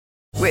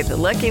With the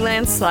Lucky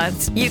Land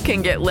Slots, you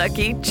can get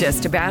lucky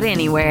just about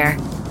anywhere.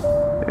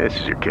 This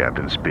is your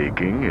captain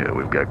speaking.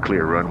 We've got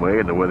clear runway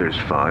and the weather's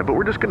fine, but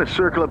we're just going to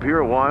circle up here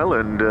a while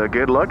and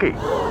get lucky.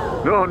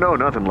 No,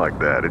 nothing like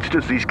that. It's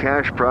just these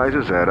cash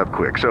prizes add up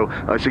quick. So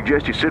I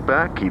suggest you sit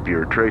back, keep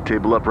your tray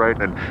table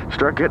upright, and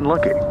start getting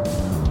lucky.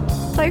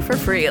 Play for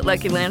free at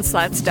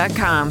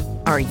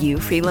LuckyLandSlots.com. Are you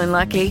feeling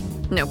lucky?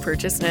 No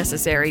purchase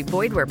necessary.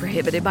 Void where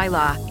prohibited by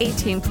law.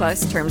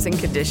 18+ terms and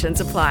conditions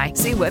apply.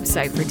 See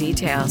website for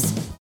details.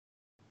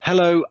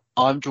 Hello,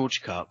 I'm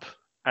George Cupp.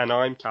 And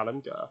I'm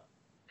Callum Gurr.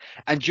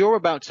 And you're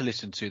about to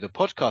listen to the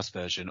podcast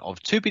version of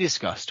To Be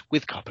Discussed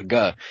with Cupp and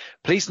Gurr.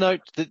 Please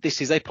note that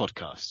this is a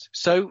podcast,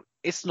 so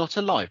it's not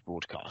a live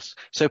broadcast.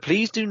 So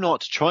please do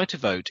not try to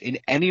vote in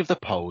any of the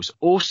polls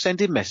or send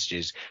in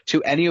messages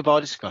to any of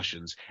our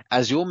discussions,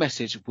 as your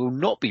message will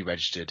not be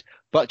registered,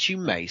 but you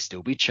may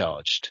still be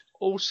charged.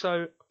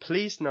 Also,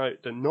 please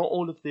note that not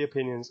all of the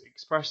opinions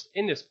expressed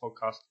in this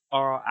podcast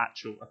are our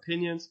actual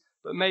opinions,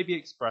 but may be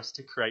expressed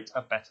to create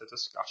a better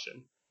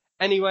discussion.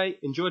 Anyway,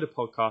 enjoy the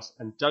podcast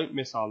and don't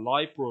miss our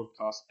live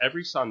broadcast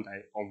every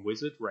Sunday on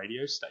Wizard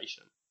Radio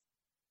Station.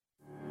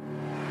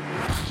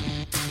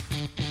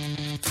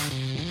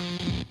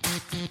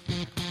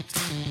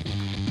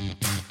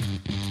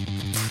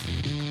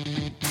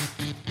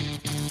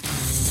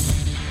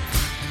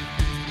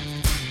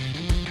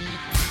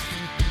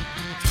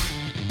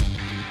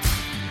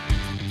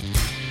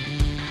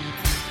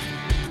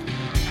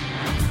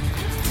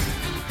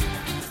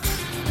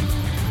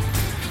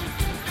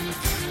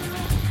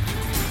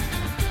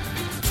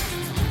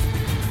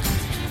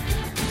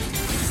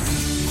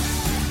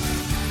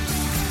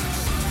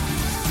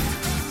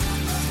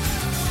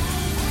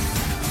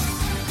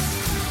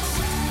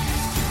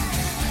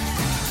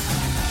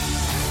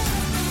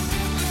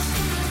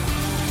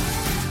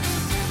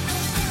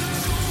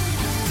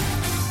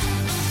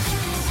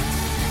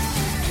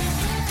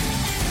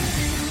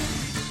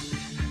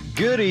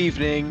 Good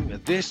evening,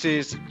 this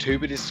is To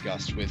Be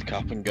Discussed with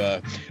Cupp and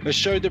Gurr, a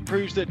show that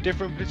proves that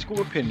different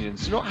political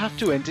opinions do not have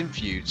to end in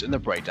feuds and the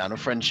breakdown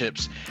of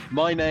friendships.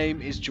 My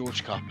name is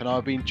George Cupp and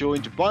I've been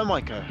joined by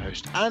my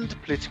co-host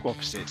and political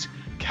opposite,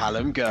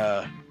 Callum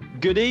Gurr.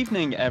 Good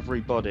evening,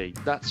 everybody.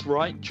 That's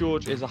right,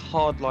 George is a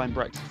hardline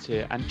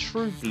Brexiteer and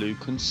true blue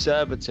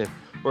Conservative,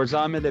 whereas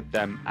I'm a Lib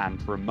Dem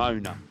and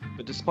Ramona.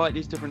 But despite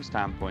these different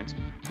standpoints,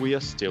 we are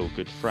still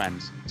good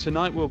friends.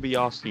 Tonight we'll be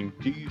asking,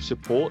 do you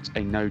support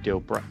a no-deal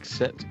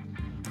Brexit?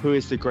 Who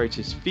is the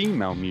greatest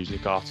female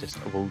music artist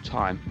of all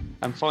time?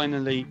 And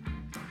finally,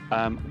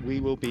 we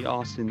will be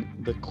asking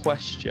the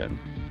question,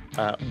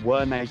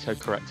 were NATO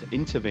correct to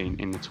intervene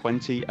in the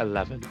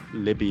 2011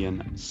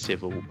 Libyan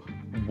civil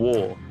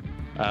war?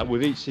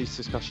 With each of these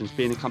discussions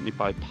being accompanied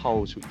by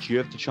polls which you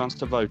have the chance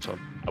to vote on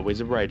at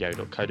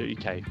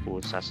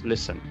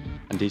wizardradio.co.uk/listen,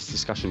 and these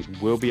discussions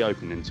will be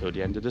open until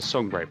the end of the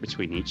song break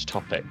between each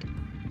topic.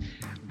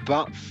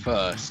 But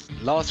first,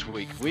 last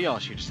week we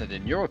asked you to send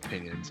in your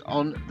opinions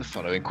on the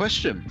following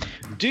question.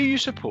 Do you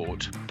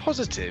support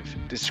positive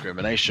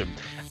discrimination?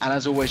 And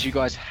as always, you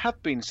guys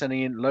have been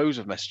sending in loads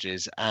of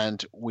messages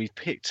and we've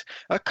picked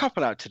a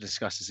couple out to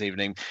discuss this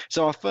evening.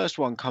 So our first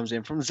one comes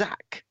in from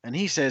Zach and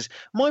he says,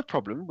 my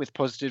problem with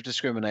positive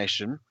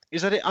discrimination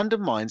is that it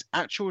undermines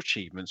actual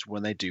achievements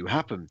when they do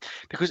happen,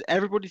 because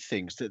everybody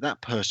thinks that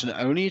that person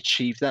only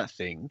achieved that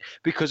thing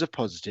because of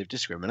positive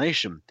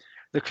discrimination.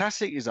 The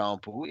classic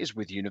example is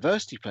with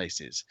university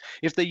places.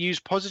 If they use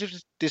positive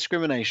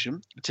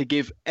discrimination to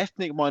give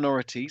ethnic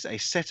minorities a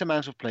set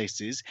amount of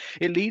places,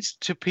 it leads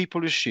to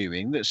people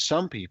assuming that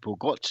some people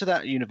got to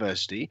that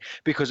university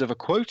because of a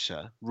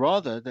quota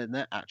rather than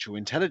their actual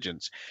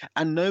intelligence,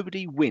 and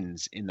nobody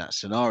wins in that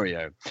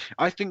scenario.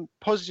 I think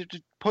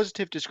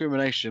positive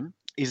discrimination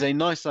is a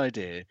nice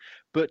idea,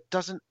 but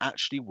doesn't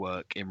actually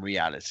work in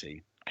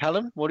reality.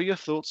 Callum, what are your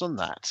thoughts on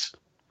that?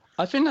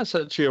 I think that's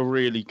actually a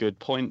really good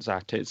point,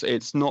 Zach.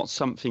 It's not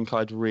something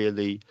I'd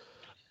really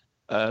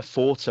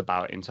thought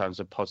about in terms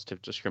of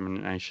positive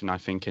discrimination. I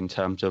think in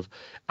terms of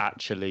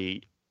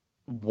actually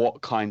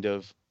what kind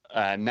of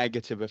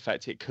negative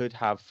effect it could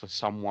have for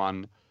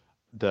someone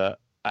that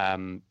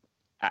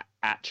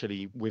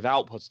actually,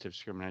 without positive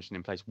discrimination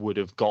in place, would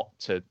have got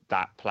to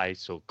that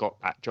place or got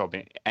that job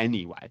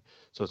anyway,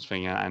 sort of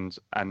thing, and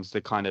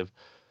the kind of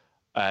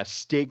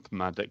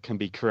stigma that can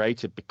be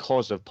created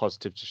because of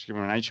positive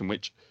discrimination,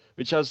 which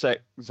as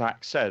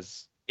Zach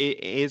says,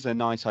 it is a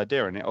nice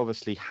idea, and it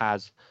obviously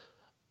has,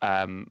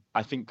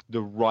 I think,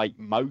 the right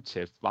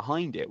motive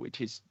behind it,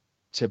 which is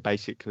to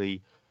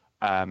basically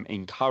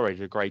encourage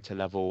a greater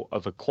level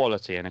of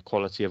equality and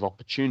equality of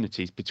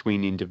opportunities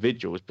between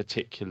individuals,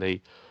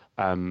 particularly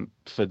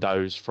for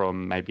those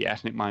from maybe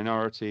ethnic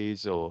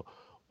minorities or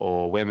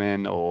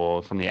women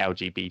or from the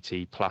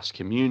LGBT plus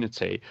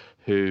community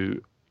who,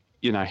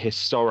 you know,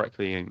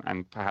 historically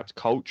and perhaps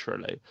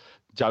culturally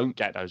don't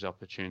get those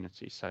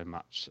opportunities so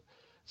much.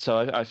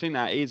 So I think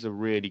that is a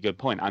really good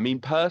point. I mean,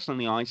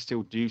 personally, I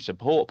still do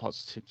support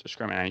positive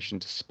discrimination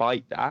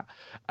despite that.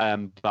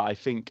 But I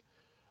think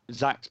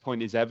Zach's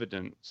point is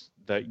evidence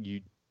that you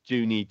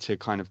do need to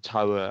kind of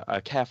toe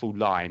a careful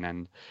line,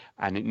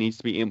 and it needs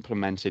to be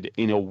implemented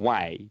in a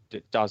way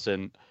that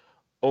doesn't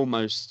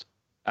almost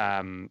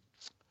as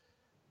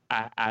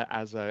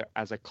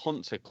a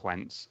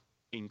consequence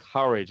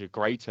encourage a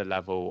greater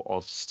level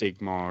of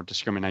stigma or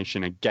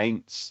discrimination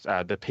against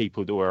the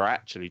people that we're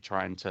actually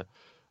trying to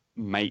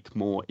make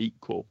more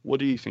equal. What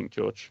do you think,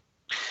 George?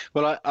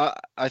 Well,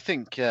 I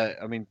think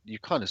I mean,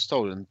 you've kind of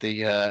stolen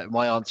the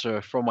my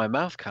answer from my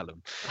mouth,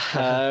 Callum.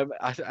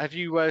 Have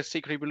you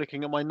secretly been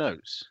looking at my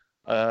notes?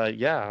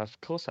 Yeah, of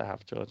course I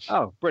have, George.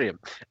 Oh, brilliant.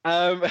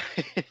 No,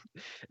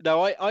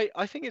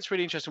 I think it's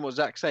really interesting what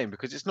Zach's saying,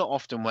 because it's not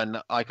often when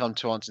I come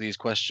to answer these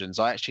questions,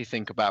 I actually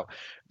think about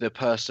the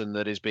person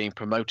that is being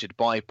promoted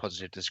by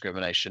positive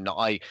discrimination.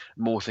 I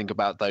more think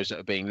about those that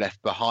are being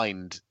left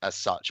behind as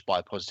such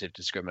by positive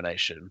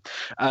discrimination.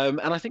 And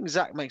I think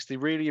Zach makes the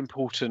really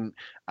important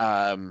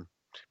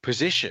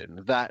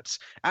position that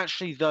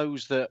actually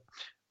those that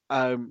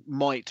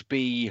might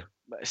be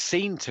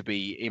seen to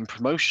be in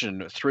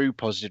promotion through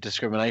positive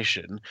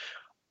discrimination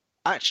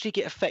actually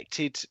get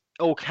affected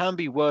or can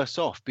be worse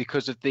off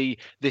because of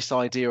this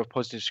idea of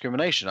positive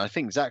discrimination. I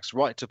think Zach's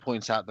right to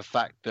point out the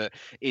fact that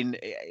in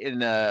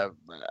a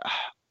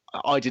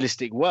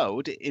idealistic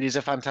world, it is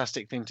a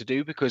fantastic thing to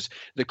do, because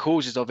the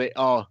causes of it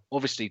are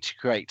obviously to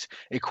create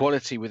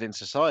equality within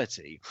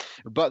society.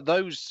 But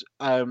those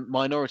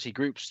minority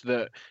groups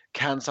that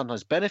can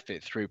sometimes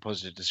benefit through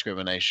positive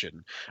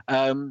discrimination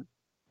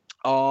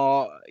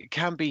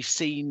can be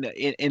seen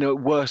in a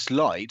worse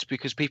light,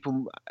 because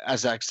people,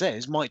 as Zach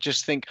says, might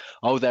just think,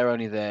 oh, they're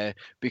only there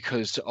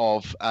because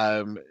of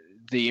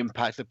the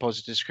impact that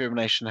positive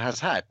discrimination has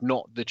had,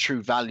 not the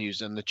true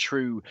values and the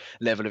true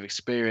level of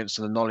experience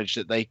and the knowledge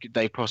that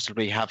they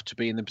possibly have to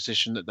be in the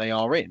position that they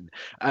are in.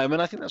 And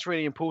I think that's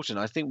really important.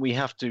 I think we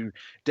have to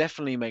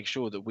definitely make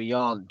sure that we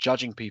aren't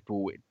judging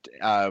people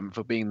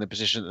for being in the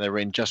position that they're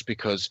in just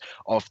because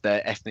of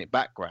their ethnic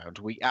background.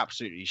 We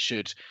absolutely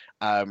should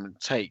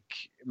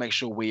make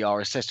sure we are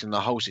assessing the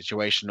whole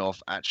situation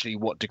of actually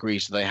what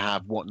degrees do they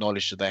have, what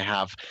knowledge do they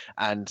have,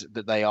 and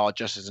that they are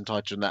just as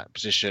entitled in that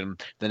position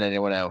than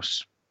anyone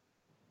else.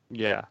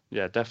 Yeah,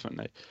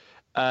 definitely.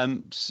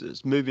 So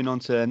moving on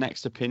to the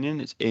next opinion,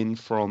 it's in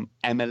from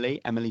Emily.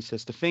 Emily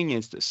says, the thing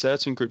is that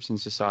certain groups in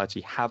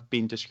society have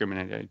been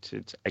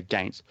discriminated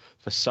against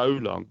for so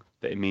long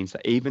that it means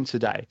that even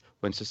today,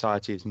 when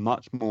society is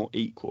much more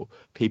equal,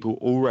 people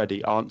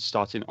already aren't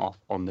starting off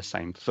on the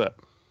same foot.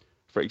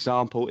 For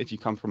example, if you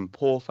come from a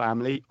poor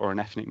family or an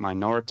ethnic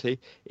minority,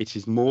 it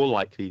is more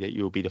likely that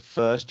you will be the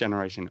first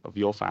generation of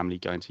your family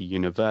going to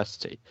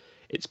university.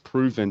 It's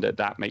proven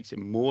that makes it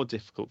more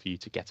difficult for you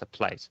to get a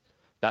place.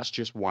 That's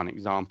just one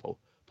example.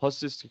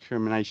 Positive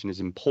discrimination is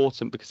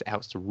important because it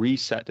helps to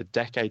reset the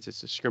decades of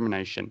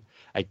discrimination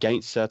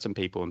against certain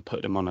people and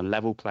put them on a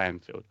level playing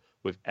field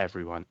with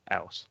everyone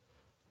else.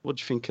 What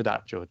do you think of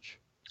that, George?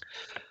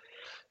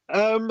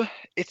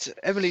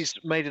 Emily's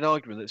made an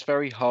argument that's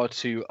very hard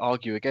to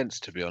argue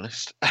against, to be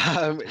honest.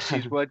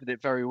 She's worded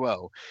it very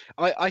well.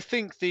 I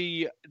think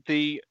the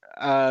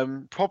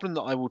problem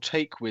that I will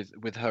take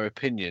with her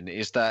opinion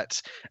is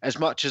that, as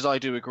much as I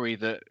do agree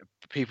that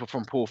people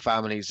from poor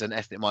families and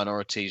ethnic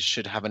minorities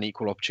should have an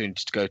equal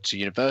opportunity to go to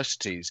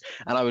universities,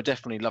 and I would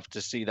definitely love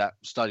to see that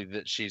study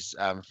that she's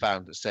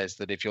found that says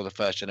that if you're the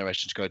first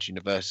generation to go to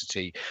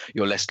university,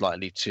 you're less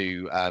likely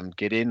to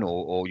get in,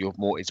 or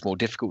it's more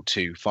difficult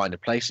to find a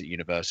place at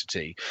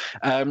university.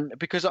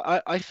 Because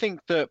I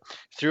think that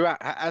throughout,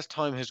 as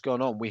time has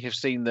gone on, we have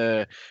seen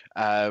the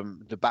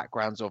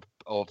backgrounds of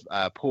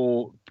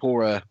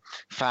poorer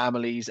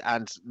families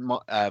and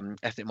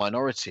ethnic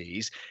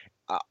minorities.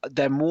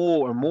 They're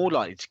more and more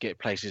likely to get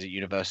places at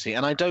university,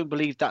 and I don't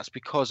believe that's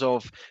because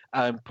of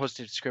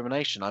positive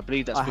discrimination. I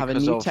believe that's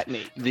because of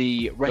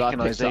the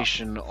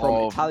recognition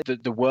of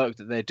the work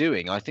that they're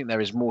doing. I think there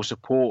is more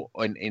support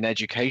in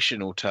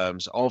educational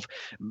terms of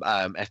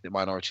ethnic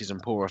minorities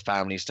and poorer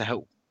families to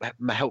help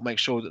make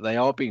sure that they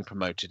are being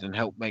promoted and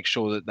help make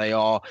sure that they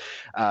are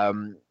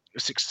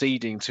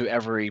succeeding to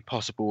every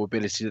possible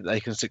ability that they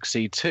can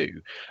succeed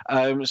to.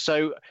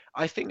 So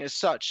I think as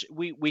such,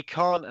 we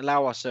can't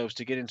allow ourselves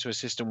to get into a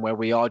system where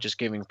we are just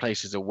giving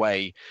places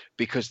away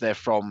because they're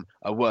from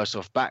a worse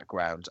off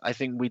background. I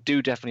think we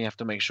do definitely have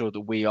to make sure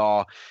that we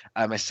are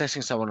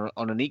assessing someone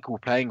on an equal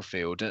playing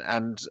field,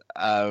 and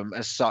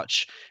as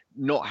such,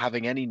 not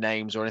having any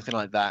names or anything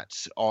like that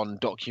on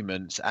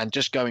documents, and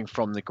just going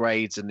from the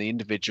grades and the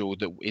individual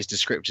that is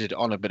descripted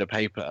on a bit of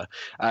paper,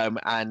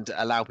 and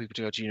allow people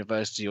to go to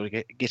university or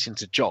get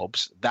into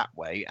jobs that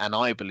way. And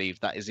I believe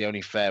that is the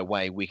only fair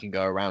way we can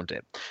go around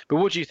it. But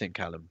what do you think,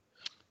 Callum?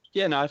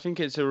 Yeah, no, I think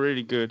it's a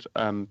really good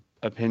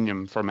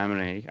opinion from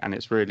Emily, and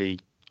it's really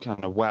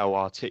kind of well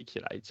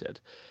articulated.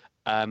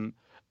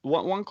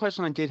 One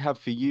question I did have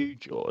for you,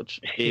 George,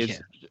 is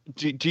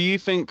do you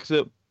think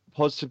that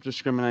positive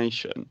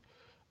discrimination,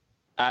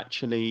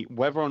 actually,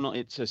 whether or not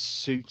it's a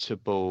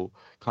suitable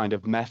kind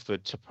of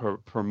method to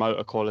promote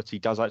equality,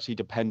 does actually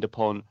depend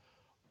upon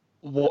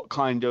what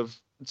kind of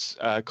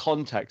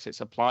context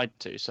it's applied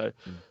to.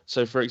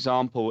 So for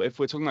example, if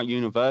we're talking about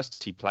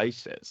university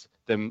places,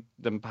 then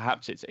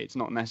perhaps it's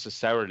not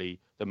necessarily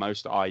the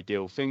most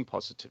ideal thing,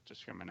 positive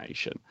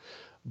discrimination.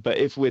 But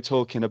if we're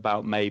talking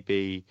about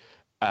maybe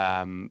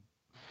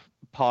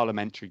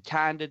parliamentary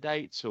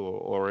candidates,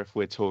 or if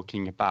we're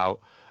talking about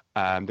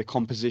the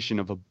composition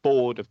of a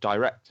board of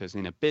directors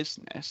in a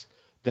business,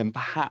 then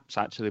perhaps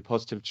actually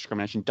positive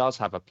discrimination does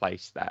have a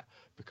place there,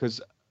 because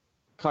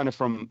kind of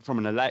from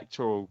an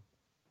electoral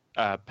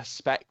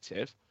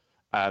perspective,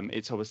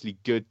 it's obviously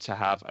good to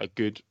have a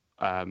good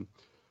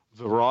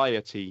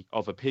variety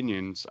of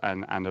opinions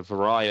and a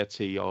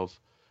variety of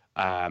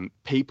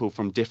people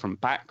from different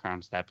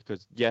backgrounds there,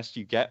 because yes,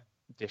 you get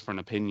different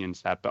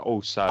opinions there, but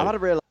also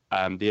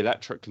the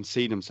electorate can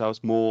see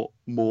themselves more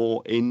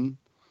in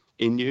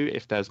you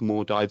if there's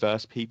more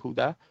diverse people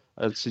there.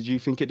 So do you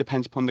think it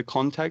depends upon the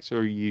context, or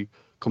are you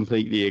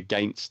completely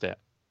against it?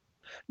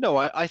 No,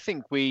 I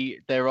think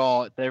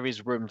there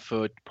is room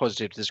for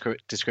positive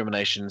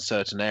discrimination in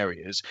certain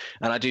areas,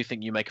 and I do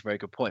think you make a very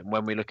good point.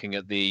 When we're looking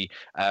at the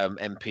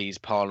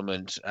MPs,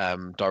 Parliament,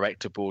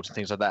 director boards, and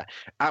things like that,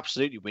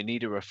 absolutely, we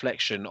need a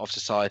reflection of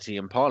society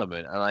and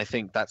Parliament, and I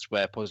think that's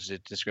where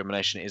positive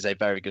discrimination is a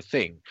very good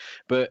thing.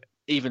 But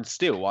even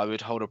still, I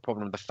would hold a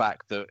problem with the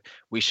fact that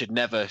we should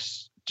never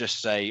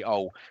just say,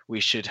 oh, we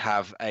should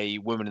have a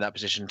woman in that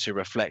position to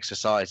reflect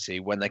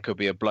society, when there could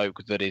be a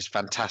bloke that is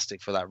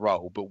fantastic for that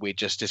role, but we're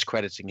just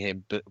discrediting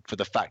him for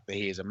the fact that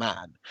he is a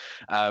man.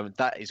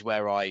 That is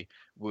where I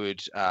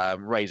would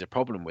raise a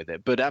problem with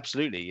it. But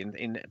absolutely,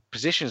 in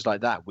positions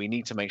like that, we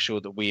need to make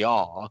sure that we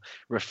are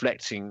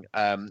reflecting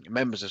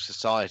members of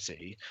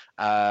society,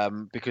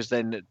 because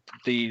then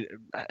the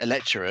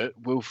electorate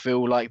will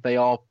feel like they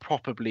are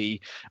properly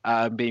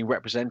being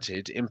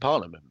represented in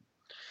Parliament.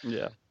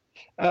 Yeah.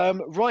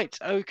 Right,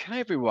 okay,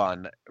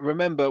 everyone.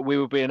 Remember, we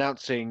will be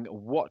announcing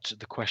what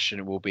the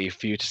question will be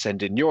for you to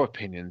send in your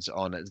opinions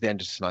on at the end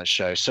of tonight's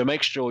show. So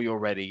make sure you're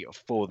ready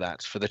for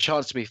that, for the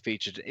chance to be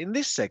featured in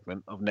this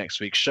segment of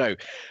next week's show.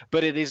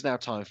 But it is now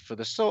time for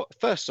the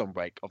first song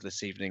break of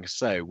this evening,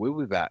 so we'll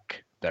be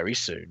back very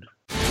soon.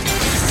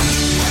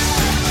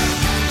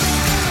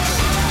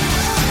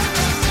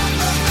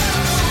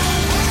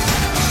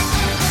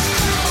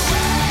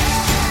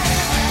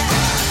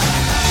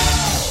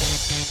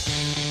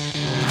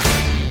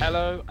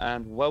 Hello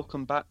and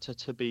welcome back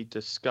to Be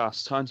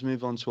Discussed. Time to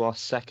move on to our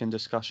second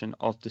discussion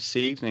of this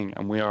evening,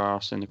 and we are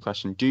asking the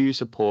question, do you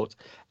support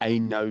a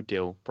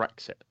no-deal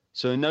Brexit?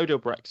 So a no-deal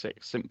Brexit,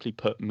 simply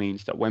put,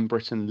 means that when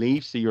Britain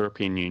leaves the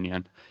European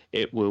Union,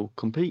 it will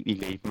completely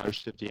leave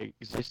most of the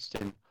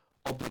existing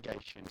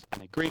obligations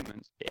and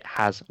agreements it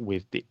has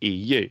with the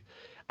EU,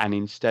 and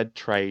instead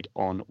trade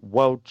on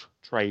World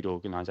Trade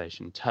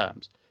Organization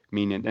terms.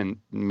 Meaning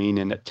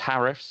that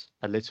tariffs,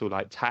 a little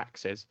like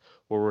taxes,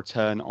 will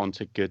return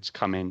onto goods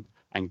coming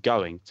and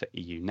going to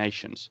EU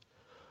nations.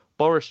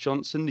 Boris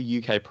Johnson,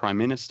 the UK Prime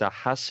Minister,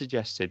 has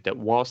suggested that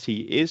whilst he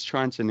is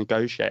trying to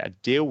negotiate a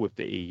deal with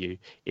the EU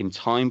in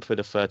time for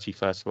the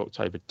 31st of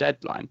October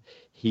deadline,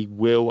 he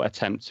will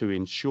attempt to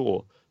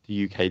ensure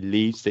the UK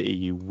leaves the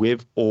EU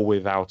with or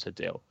without a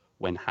deal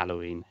when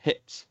Halloween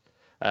hits.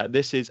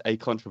 This is a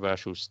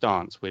controversial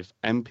stance, with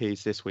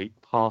MPs this week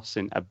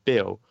passing a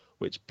bill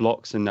which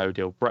blocks a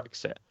no-deal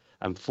Brexit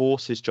and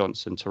forces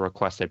Johnson to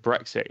request a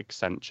Brexit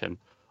extension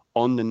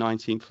on the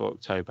 19th of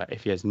October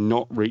if he has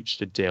not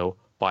reached a deal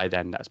by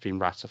then that's been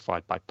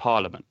ratified by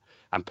Parliament,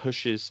 and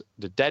pushes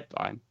the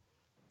deadline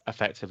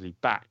effectively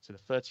back to the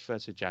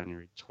 31st of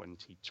January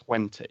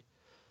 2020.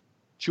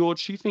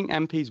 George, do you think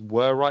MPs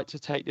were right to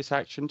take this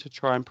action to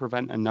try and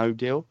prevent a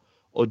no-deal,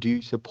 or do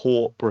you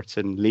support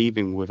Britain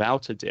leaving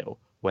without a deal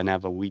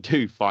whenever we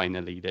do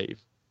finally leave?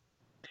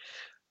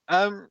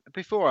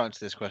 Before I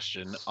answer this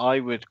question, I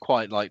would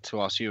quite like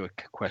to ask you a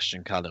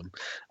question, Callum.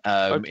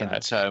 In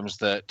the terms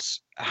that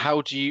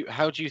how do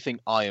you think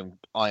I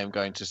am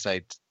going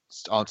to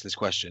answer this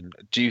question?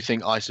 Do you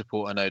think I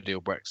support a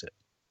no-deal Brexit?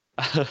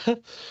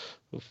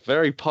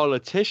 Very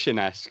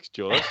politician-esque,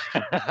 George.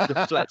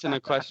 Deflecting a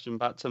question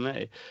back to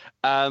me.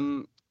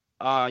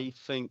 I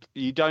think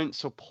you don't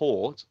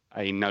support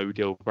a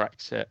no-deal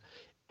Brexit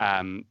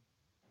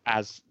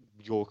as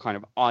your kind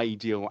of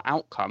ideal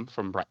outcome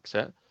from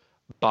Brexit,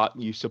 but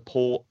you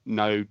support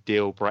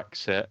no-deal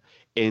Brexit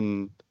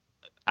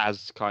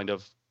as kind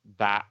of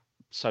that,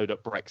 so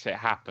that Brexit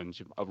happens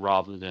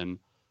rather than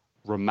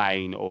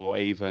remain, or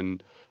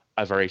even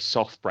a very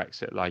soft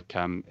Brexit, like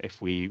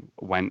if we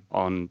went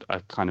on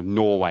a kind of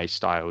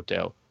Norway-style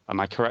deal. Am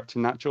I correct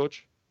in that,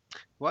 George?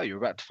 Well, you're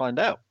about to find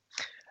out.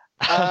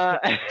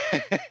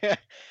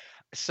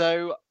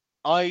 So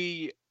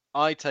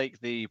I take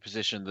the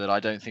position that I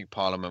don't think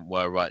Parliament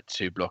were right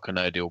to block a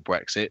no-deal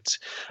Brexit.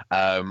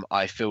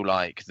 I feel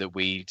like that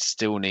we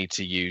still need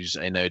to use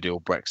a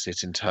no-deal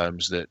Brexit in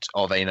terms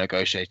of a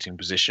negotiating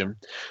position.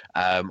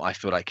 I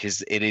feel like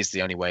it is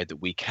the only way that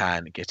we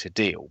can get a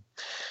deal.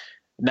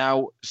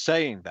 Now,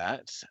 saying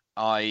that,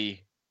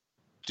 I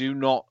do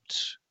not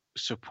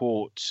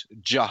support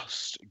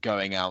just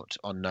going out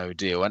on no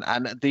deal,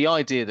 and the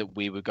idea that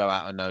we would go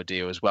out on no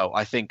deal as well.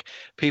 I think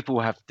people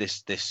have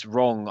this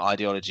wrong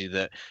ideology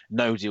that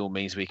no deal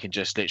means we can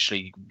just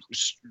literally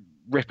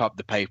rip up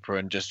the paper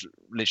and just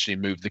literally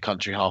move the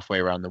country halfway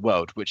around the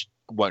world, which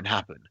won't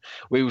happen.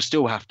 We will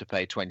still have to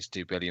pay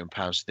 £22 billion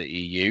to the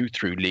EU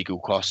through legal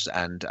costs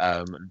and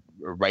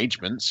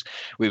arrangements.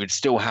 We would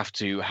still have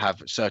to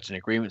have certain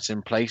agreements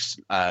in place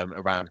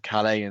around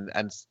Calais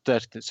and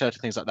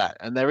certain things like that.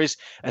 And there is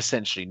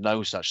essentially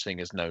no such thing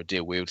as no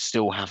deal. We would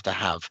still have to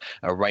have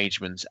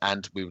arrangements,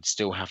 and we would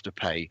still have to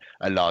pay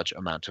a large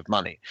amount of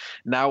money.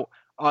 Now,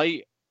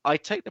 I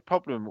take the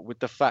problem with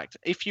the fact,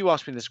 if you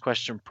asked me this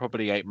question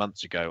probably 8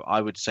 months ago,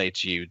 I would say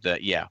to you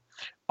that, yeah,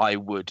 I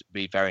would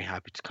be very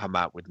happy to come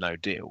out with no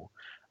deal.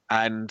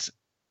 And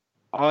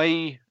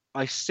I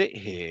sit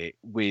here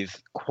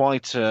with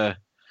quite a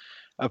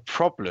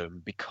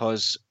problem,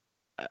 because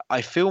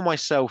I feel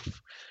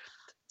myself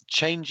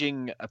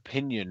changing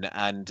opinion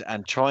and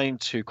trying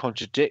to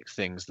contradict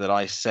things that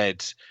I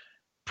said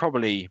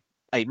probably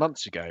 8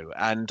 months ago.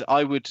 And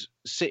I would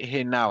sit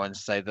here now and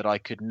say that I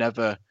could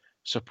never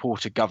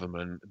support a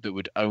government that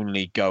would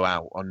only go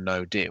out on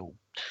no deal.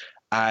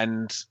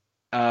 And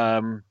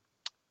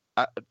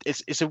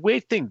it's a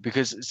weird thing,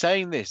 because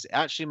saying this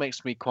actually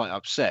makes me quite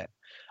upset.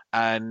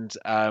 And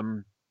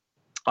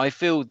I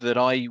feel that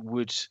I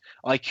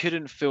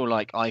couldn't feel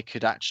like I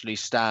could actually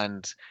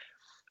stand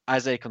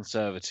as a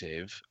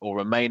Conservative or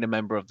remain a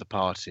member of the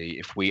party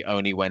if we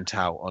only went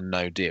out on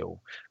no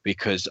deal,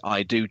 because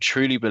I do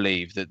truly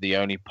believe that the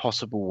only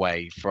possible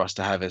way for us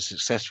to have a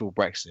successful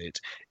Brexit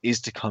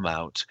is to come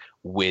out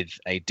with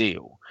a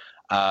deal.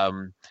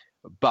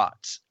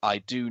 But I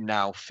do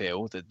now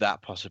feel that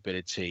that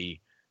possibility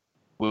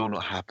will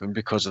not happen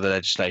because of the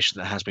legislation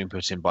that has been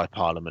put in by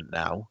Parliament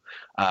now.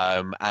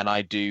 And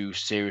I do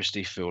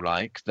seriously feel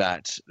like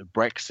that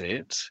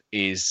Brexit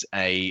is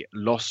a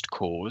lost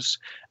cause,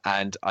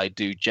 and I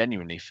do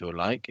genuinely feel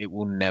like it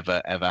will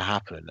never, ever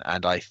happen.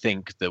 And I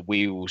think that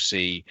we will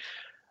see,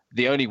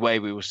 the only way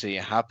we will see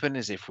it happen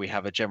is if we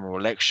have a general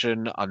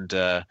election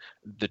under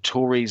the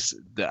Tories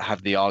that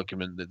have the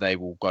argument that they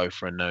will go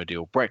for a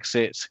no-deal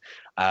Brexit.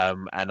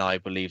 And I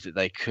believe that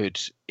they could,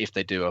 if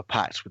they do a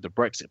pact with the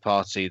Brexit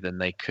Party, then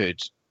they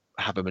could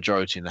have a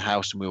majority in the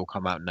House and we will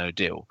come out no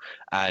deal.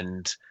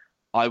 And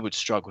I would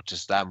struggle to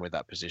stand with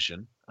that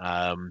position.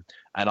 And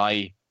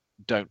I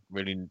don't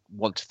really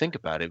want to think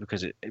about it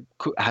because it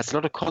has a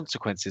lot of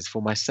consequences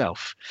for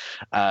myself.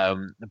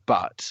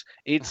 But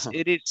it's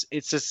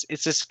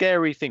a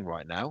scary thing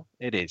right now.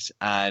 It is.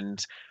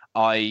 And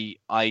I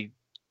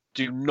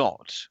do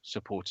not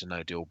support a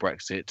no-deal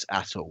Brexit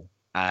at all.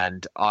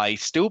 And I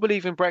still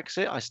believe in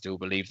Brexit. I still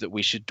believe that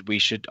we should.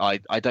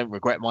 I don't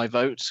regret my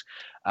vote.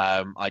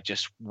 I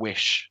just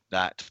wish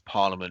that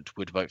Parliament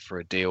would vote for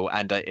a deal,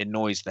 and it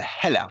annoys the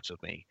hell out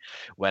of me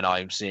when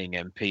I'm seeing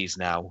MPs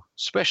now,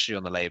 especially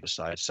on the Labour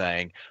side,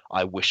 saying,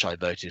 "I wish I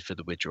voted for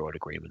the withdrawal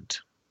agreement."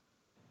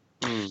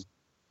 Mm.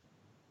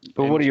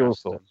 But what are your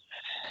thoughts?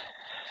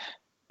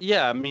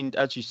 Yeah, I mean,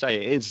 as you say,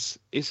 it's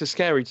a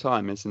scary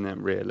time, isn't it?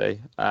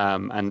 Really,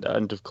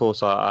 and of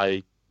course,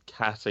 I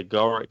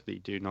categorically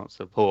do not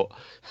support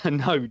a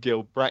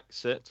no-deal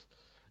Brexit.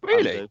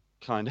 Really? Under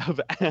kind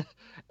of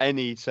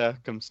any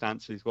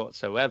circumstances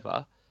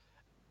whatsoever.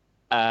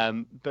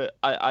 But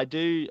I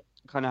do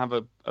kind of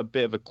have a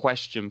bit of a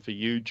question for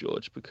you,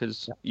 George,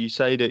 because you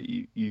say that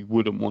you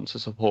wouldn't want to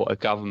support a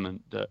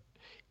government that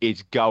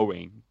is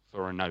going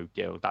for a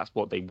no-deal. That's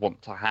what they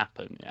want to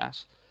happen,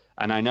 yes?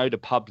 And I know the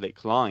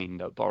public line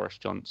that Boris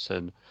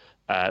Johnson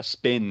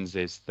spins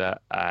is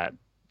that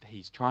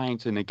he's trying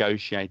to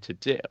negotiate a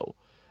deal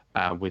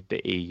with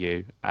the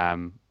EU,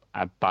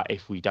 but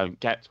if we don't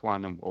get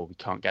one or we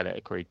can't get it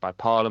agreed by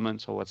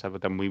Parliament or whatever,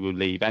 then we will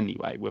leave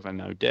anyway with a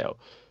no deal.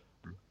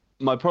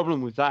 My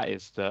problem with that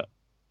is that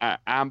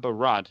Amber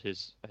Rudd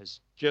has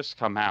just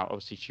come out.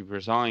 Obviously, she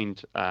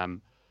resigned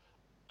from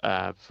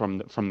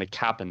the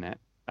cabinet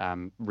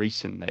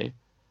recently.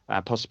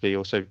 Possibly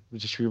also,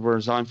 did she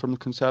resign from the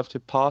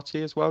Conservative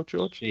Party as well,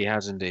 George? She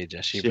has indeed.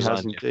 Yes, she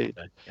has indeed.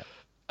 Yeah.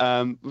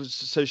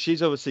 So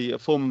she's obviously a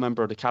former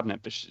member of the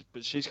cabinet,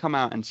 but she's come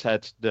out and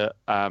said that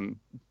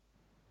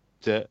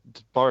that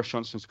Boris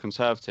Johnson's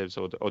Conservatives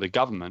or the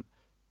government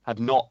had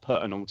not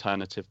put an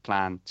alternative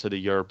plan to the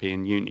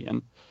European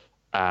Union,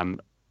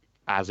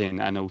 as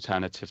in an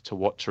alternative to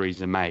what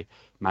Theresa May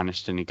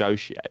managed to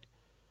negotiate.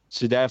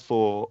 So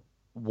therefore,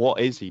 what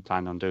is he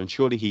planning on doing?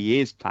 Surely he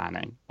is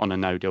planning on a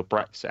no-deal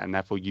Brexit, and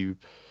therefore you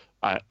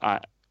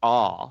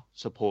are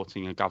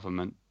supporting a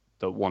government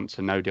that wants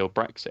a no-deal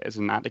Brexit.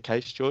 Isn't that the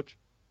case, George?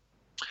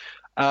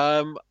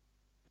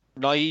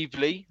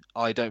 Naively,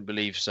 I don't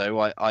believe so.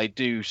 I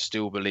do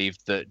still believe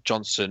that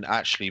Johnson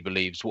actually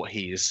believes what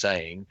he is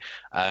saying,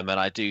 and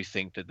I do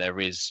think that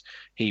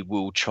he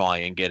will try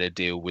and get a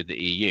deal with the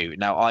EU.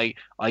 Now, I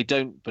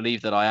don't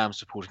believe that I am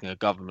supporting a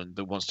government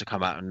that wants to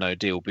come out and no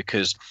deal,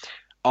 because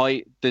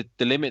the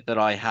limit that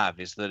I have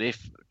is that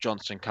if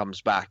Johnson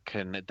comes back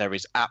and there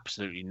is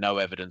absolutely no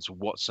evidence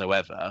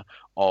whatsoever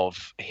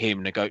of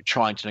him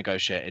trying to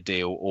negotiate a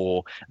deal,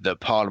 or that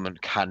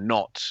Parliament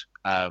cannot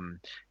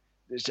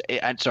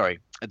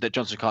that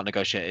Johnson can't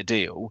negotiate a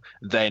deal,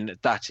 then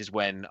that is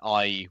when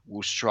I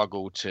will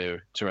struggle to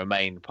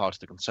remain part of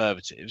the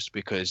Conservatives,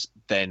 because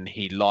then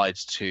he lied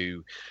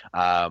to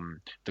the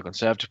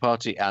Conservative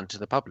Party and to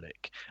the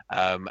public,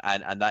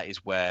 and that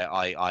is where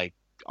I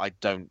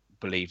don't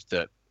believe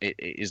that it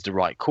is the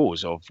right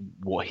cause of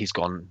what he's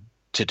gone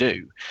to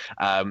do.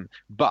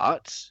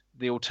 But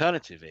the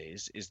alternative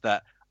is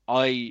that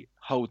I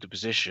hold the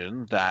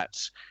position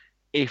that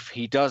if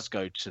he does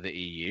go to the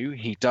EU,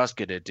 he does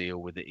get a deal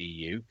with the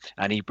EU,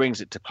 and he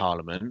brings it to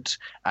Parliament,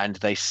 and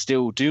they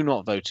still do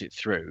not vote it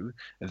through,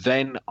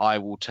 then I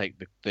will take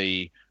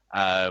the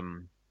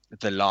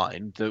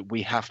line that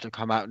we have to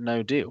come out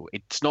no deal.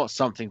 It's not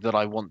something that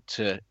I want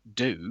to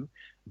do,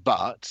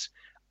 but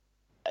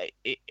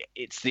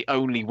it's the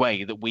only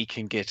way that we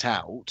can get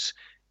out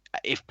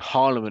if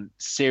Parliament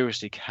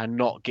seriously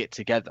cannot get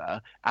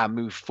together and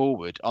move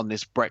forward on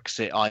this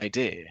Brexit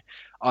idea.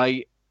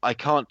 I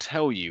can't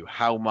tell you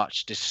how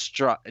much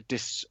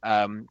distrust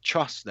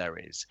there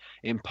is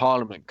in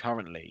Parliament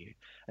currently,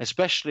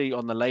 especially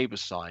on the Labour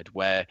side,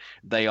 where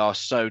they are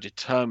so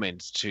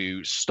determined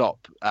to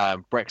stop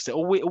Brexit.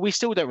 Or we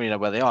still don't really know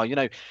where they are.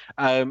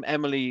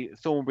 Emily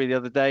Thornberry the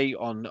other day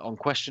on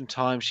Question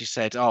Time, she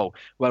said, "Oh,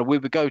 well,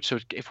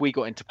 if we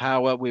got into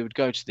power, we would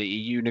go to the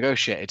EU,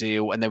 negotiate a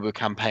deal, and then we'll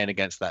campaign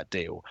against that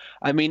deal."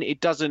 I mean,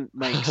 it doesn't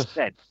make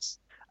sense.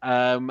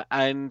 And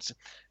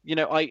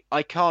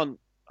I can't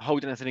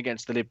hold anything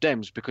against the Lib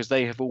Dems, because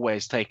they have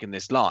always taken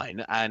this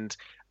line, and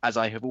as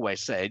I have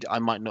always said, I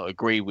might not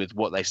agree with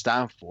what they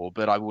stand for,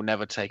 but I will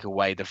never take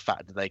away the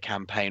fact that they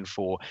campaign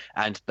for,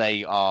 and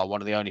they are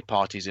one of the only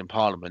parties in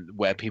Parliament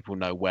where people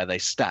know where they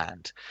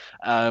stand.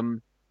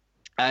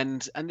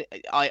 And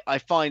I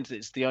find that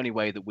it's the only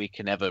way that we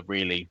can ever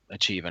really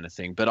achieve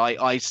anything. But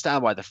I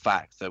stand by the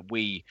fact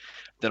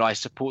that I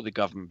support the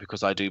government,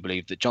 because I do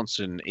believe that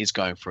Johnson is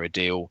going for a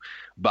deal.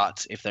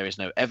 But if there is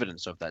no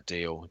evidence of that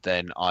deal,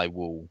 then I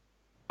will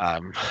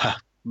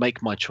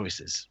make my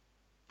choices.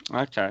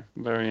 Okay,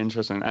 very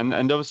interesting. And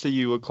obviously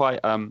you were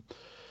quite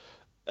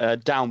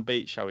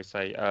downbeat, shall we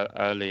say,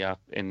 earlier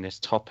in this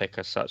topic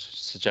as such,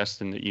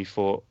 suggesting that you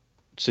thought.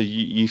 So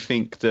you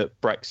think that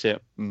Brexit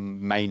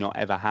may not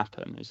ever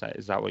happen? Is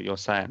that what you're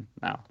saying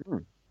now?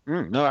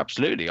 No,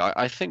 absolutely.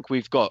 I think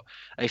we've got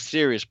a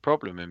serious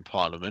problem in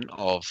Parliament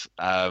of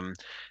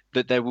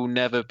that there will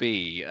never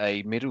be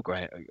a middle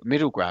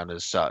ground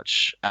as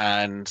such,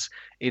 and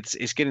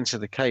it's getting to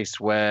the case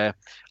where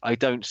I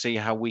don't see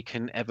how we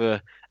can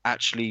ever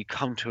actually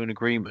come to an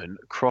agreement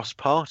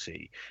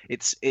cross-party.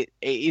 It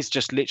is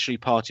just literally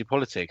party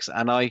politics,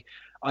 and I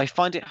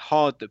find it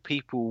hard that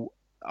people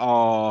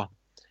are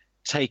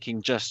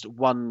taking just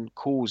one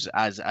cause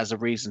as a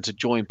reason to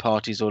join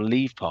parties or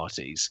leave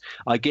parties.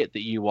 I get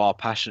that you are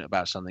passionate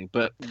about something,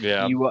 but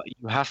you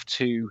have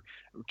to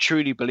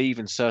truly believe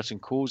in certain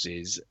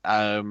causes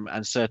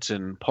and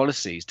certain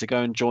policies to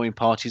go and join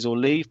parties or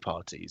leave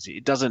parties.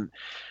 It doesn't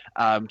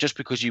just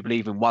because you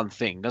believe in one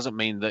thing doesn't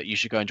mean that you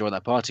should go and join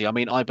that party. I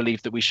mean, I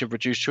believe that we should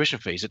reduce tuition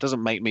fees. It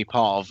doesn't make me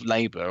part of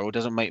Labour, or it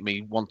doesn't make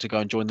me want to go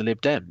and join the Lib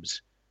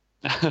Dems.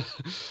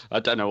 I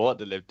don't know what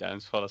the Lib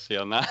Dems policy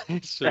on that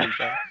is.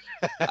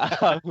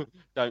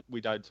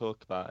 We don't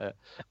talk about it.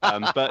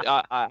 But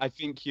I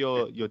think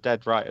you're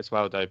dead right as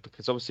well, though,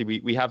 because obviously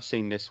we have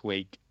seen this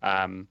week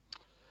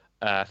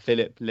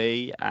Philip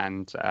Lee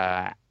and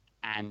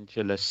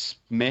Angela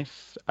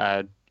Smith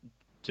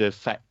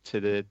defect to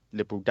the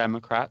Liberal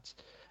Democrats,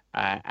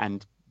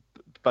 and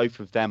both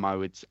of them I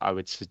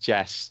would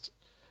suggest,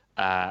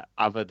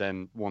 other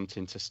than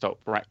wanting to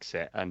stop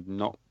Brexit and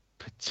not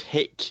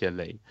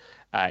particularly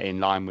in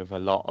line with a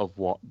lot of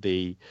what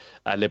the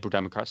Liberal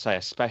Democrats say,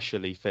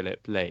 especially Philip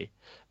Lee.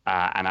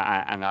 And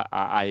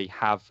I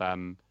have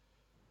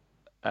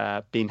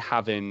been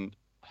having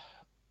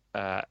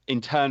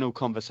internal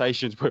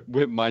conversations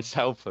with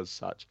myself as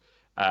such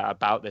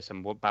about this,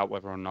 and about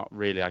whether or not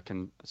really I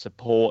can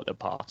support the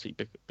party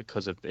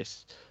because of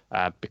this.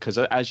 Because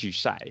as you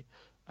say,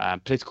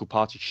 political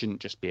parties shouldn't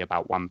just be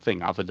about one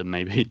thing, other than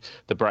maybe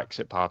the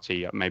Brexit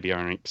Party maybe are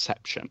an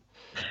exception.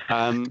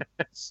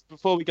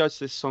 Before we go to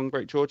this song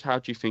break, George, how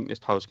do you think this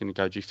poll is going to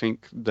go? Do you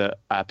think that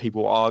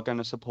people are going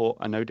to support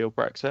a no-deal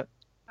Brexit?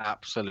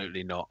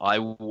 Absolutely not. I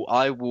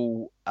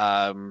will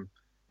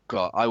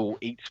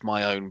eat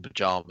my own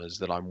pajamas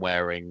that I'm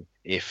wearing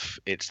if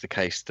it's the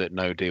case that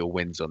no deal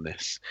wins on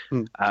this.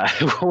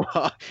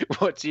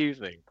 What do you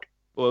think?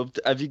 Well,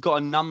 have you got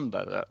a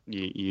number that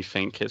you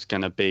think it's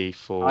going to be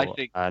for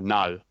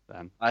no?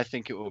 Then I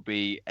think it will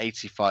be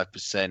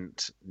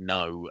 85%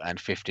 no and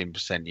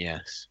 15%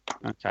 yes.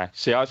 Okay.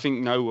 See, I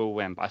think no will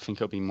win, but I think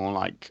it'll be more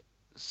like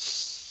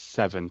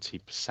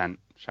 70%,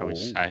 shall we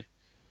say.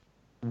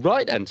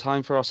 Right then,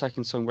 time for our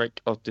second song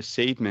break of this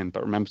evening.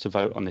 But remember to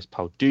vote on this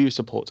poll. Do you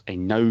support a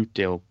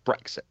no-deal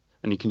Brexit?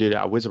 And you can do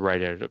that at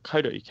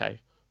wizardradio.co.uk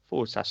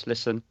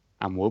patreon.com/listen,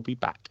 and we'll be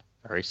back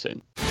very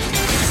soon.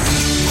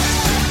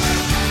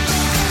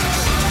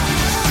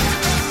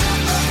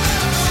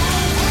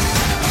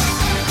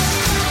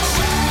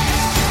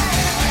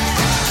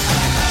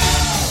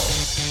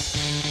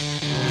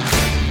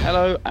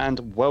 Hello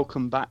and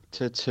welcome back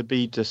to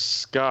Be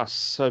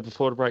Discussed. So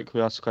before the break,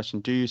 we asked the question,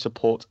 do you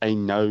support a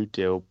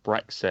no-deal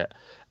Brexit?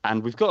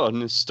 And we've got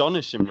an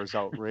astonishing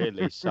result,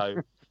 really.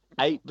 So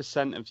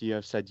 8% of you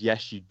have said,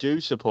 yes, you do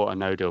support a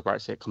no-deal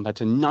Brexit, compared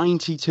to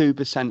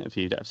 92% of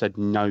you that have said,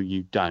 no,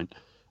 you don't.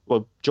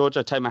 Well, George,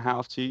 I take my hat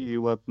off to you.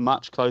 You were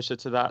much closer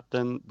to that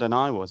than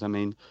I was. I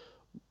mean,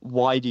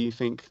 why do you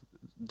think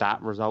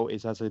that result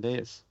is as it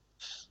is?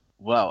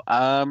 Well,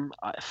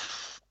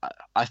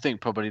 I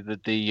think probably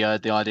the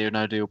idea of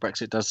no deal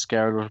Brexit does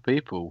scare a lot of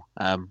people.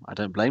 I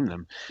don't blame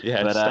them.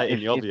 Yeah, but, stating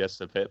the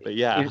obvious a bit, but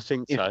yeah, I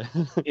think so.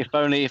 if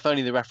only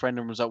the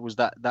referendum result was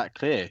that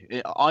clear.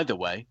 Either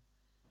way.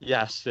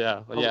 Yes,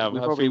 yeah, Probably, yeah. we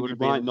I probably think would you have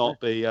might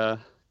not be.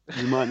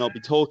 You might not be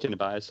talking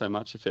about it so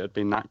much if it had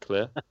been that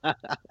clear.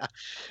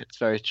 It's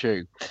very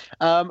true.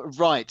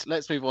 Right,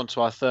 let's move on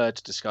to our third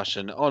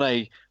discussion. On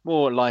a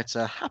more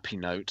lighter, happy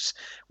note,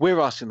 we're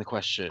asking the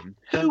question,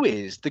 who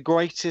is the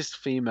greatest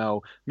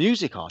female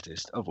music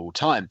artist of all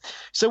time?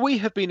 So we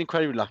have been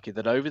incredibly lucky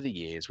that over the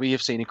years we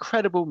have seen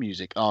incredible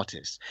music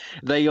artists.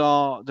 They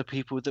are the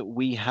people that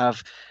we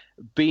have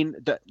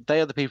they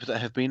are the people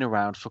that have been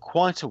around for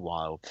quite a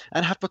while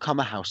and have become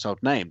a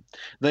household name.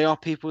 They are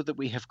people that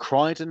we have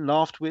cried and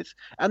laughed with,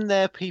 and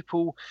they're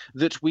people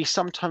that we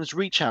sometimes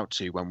reach out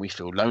to when we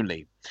feel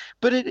lonely.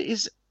 But it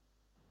is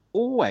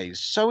always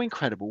so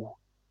incredible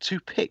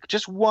to pick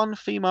just one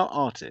female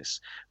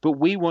artist, but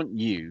we want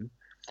you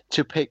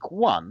to pick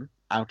one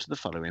out of the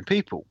following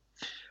people: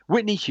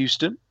 Whitney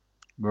Houston,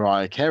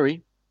 Mariah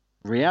Carey,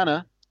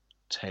 Rihanna,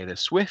 Taylor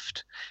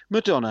Swift,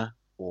 Madonna,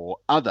 or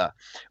other.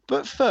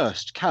 But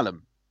first,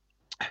 Callum,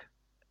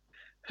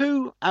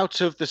 who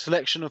out of the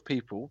selection of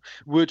people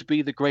would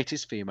be the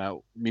greatest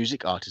female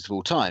music artist of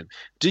all time?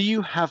 Do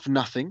you have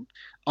nothing?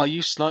 Are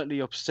you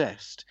slightly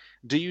obsessed?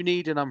 Do you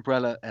need an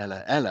umbrella,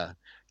 Ella Ella?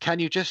 Can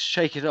you just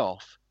shake it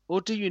off?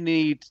 Or do you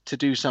need to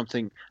do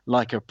something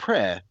like a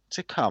prayer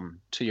to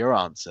come to your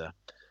answer?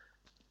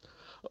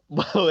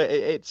 Well,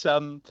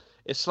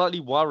 it's slightly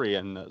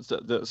worrying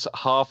that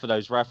half of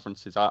those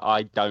references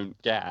I don't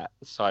get.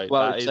 So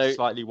that is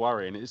slightly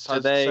worrying. It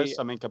says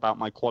something about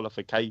my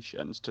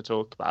qualifications to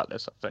talk about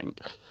this, I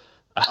think,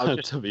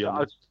 to be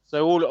honest.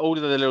 So all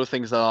of the little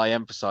things that I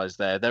emphasise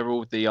there, they're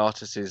all the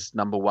artist's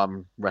number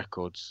one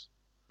records.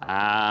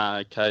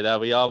 Okay, there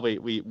we are.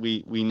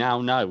 We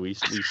now know. We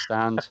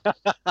stand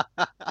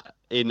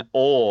in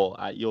awe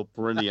at your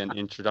brilliant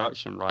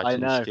introduction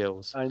writing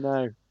skills. I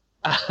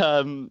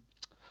know.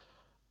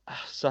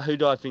 So who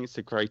do I think is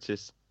the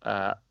greatest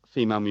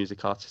female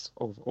music artist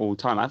of all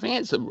time? I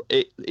think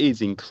it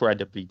is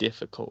incredibly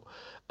difficult,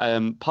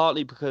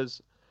 partly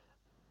because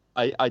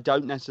I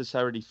don't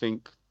necessarily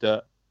think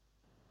that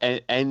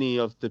any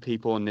of the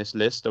people on this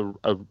list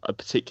are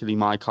particularly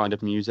my kind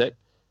of music.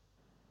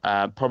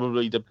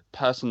 Probably the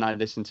person I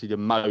listen to the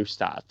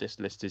most out of this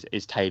list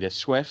is Taylor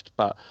Swift,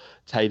 but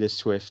Taylor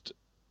Swift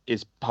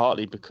is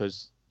partly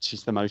because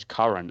she's the most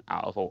current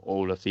out of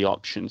all of the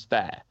options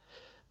there.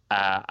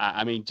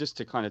 I mean, just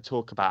to kind of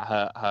talk about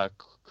her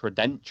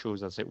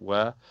credentials, as it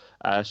were,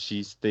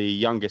 she's the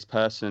youngest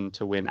person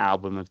to win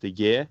Album of the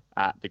Year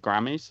at the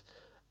Grammys.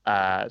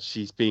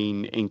 She's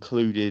been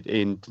included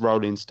in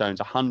Rolling Stone's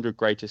 100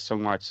 Greatest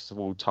Songwriters of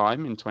All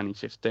Time in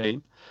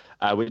 2015,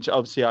 which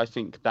obviously I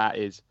think that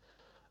is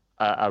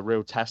a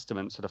real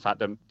testament to the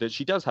fact that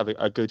she does have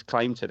a good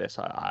claim to this.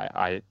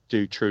 I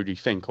do truly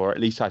think, or at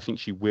least I think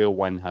she will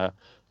when her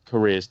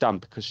career is done,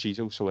 because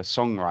she's also a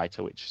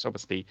songwriter, which is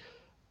obviously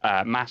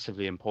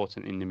massively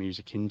important in the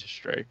music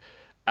industry.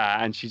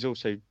 And she's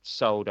also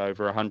sold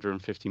over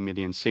 150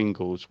 million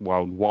singles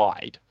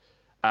worldwide.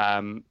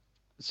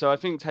 So I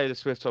think Taylor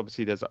Swift,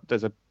 obviously,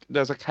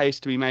 there's a case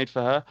to be made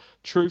for her.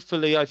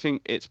 Truthfully, I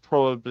think it's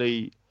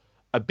probably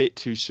a bit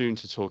too soon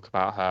to talk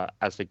about her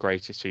as the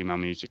greatest female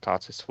music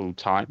artist of all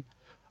time.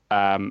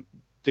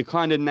 The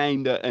kind of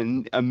name that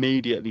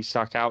immediately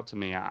stuck out to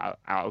me out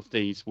of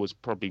these was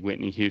probably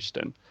Whitney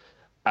Houston.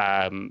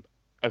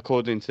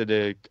 According to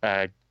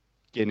the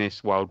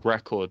Guinness World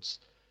Records,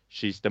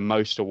 she's the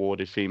most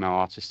awarded female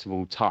artist of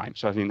all time.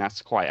 So I think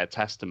that's quite a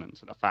testament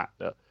to the fact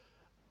that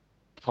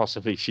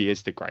possibly she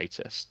is the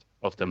greatest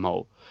of them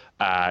all.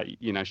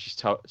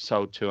 She's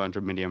sold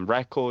 200 million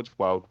records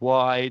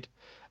worldwide.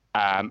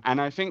 And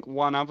I think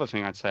one other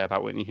thing I'd say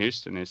about Whitney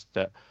Houston is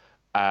that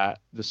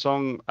the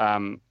song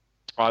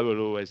I Will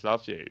Always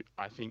Love You,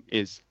 I think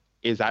is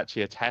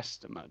actually a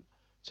testament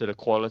to the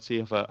quality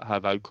of her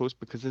vocals,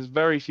 because there's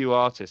very few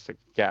artists that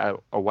get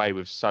away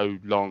with so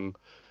long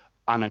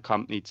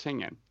unaccompanied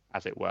singing,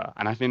 as it were.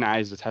 And I think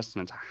that is a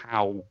testament to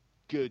how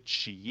good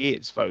she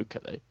is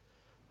vocally.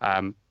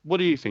 What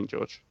do you think,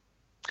 George?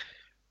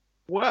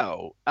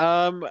 Well,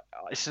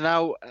 so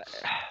now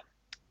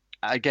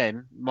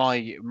again,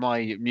 my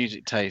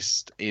music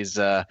taste is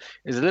a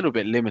little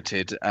bit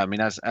limited. I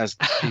mean, as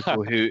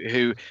people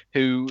who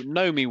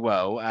know me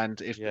well, and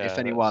if Yeah, that's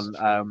anyone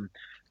true.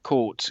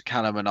 caught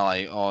Callum and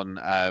I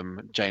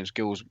on James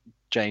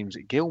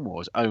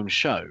Gilmore's own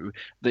show,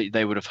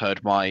 they would have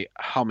heard my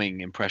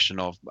humming impression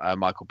of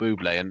Michael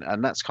Bublé,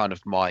 and that's kind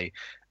of my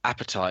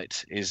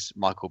appetite is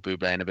Michael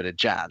Bublé and a bit of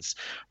jazz.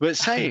 But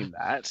saying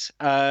that,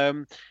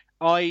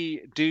 I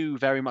do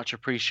very much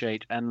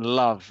appreciate and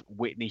love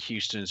Whitney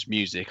Houston's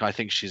music. I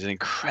think she's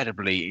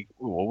incredibly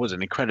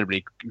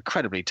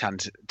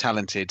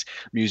talented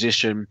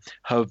musician.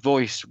 Her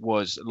voice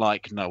was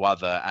like no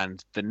other,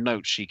 and the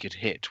notes she could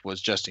hit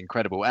was just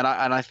incredible. And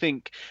I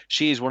think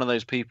she is one of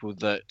those people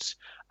that,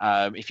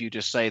 if you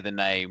just say the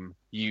name,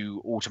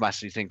 you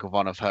automatically think of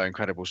one of her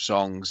incredible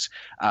songs.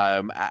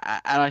 And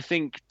I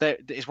think that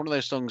it's one of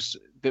those songs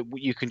that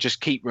you can just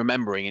keep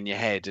remembering in your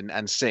head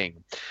and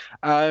sing.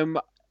 Um,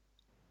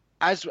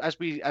 as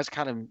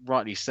Callum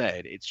rightly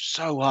said, it's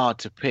so hard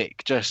to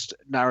pick. Just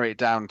narrow it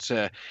down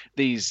to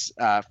these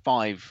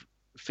five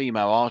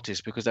female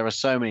artists because there are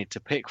so many to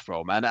pick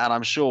from, and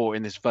I'm sure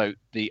in this vote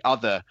the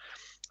other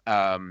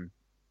um,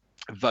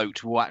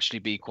 vote will actually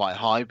be quite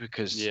high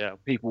because Yeah.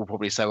 people will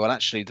probably say, well,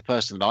 actually, the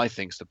person that I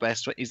think's the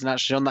best isn't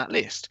actually on that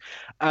list.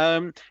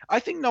 I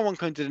think no one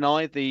can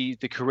deny the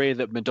career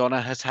that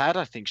Madonna has had.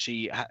 I think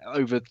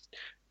over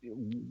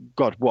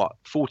God, what,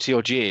 40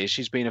 odd years,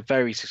 she's been a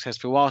very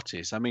successful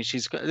artist. I mean,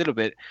 she's got a little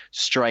bit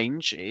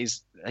strange,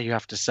 is you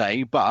have to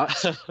say,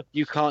 but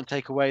you can't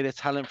take away the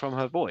talent from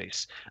her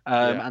voice,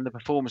 Yeah. and the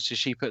performances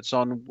she puts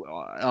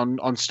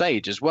on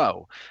stage as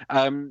well.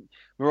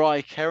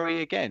 Mariah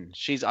Carey again.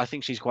 I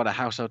think she's quite a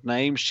household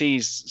name.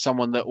 She's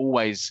someone that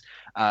always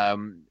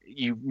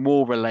you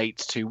more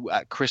relate to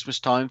at Christmas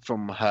time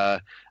from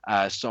her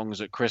songs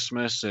at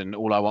Christmas and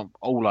all I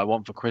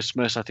want for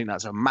Christmas. I think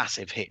that's a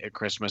massive hit at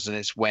Christmas, and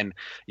it's when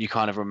you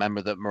kind of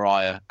remember that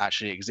Mariah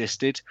actually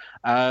existed.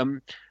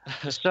 And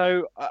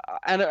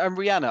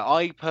Rihanna,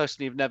 I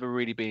personally have never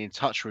really been in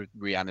touch with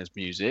Rihanna's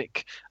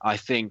music. I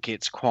think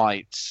it's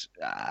quite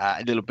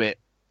a little bit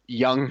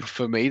young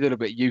for me, a little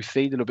bit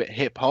youthy, a little bit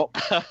hip hop,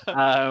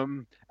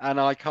 and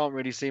I can't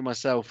really see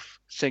myself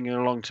singing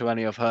along to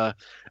any of her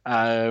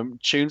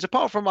tunes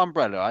apart from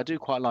Umbrella. I do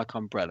quite like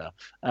Umbrella.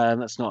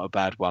 That's not a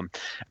bad one.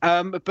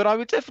 But I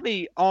would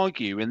definitely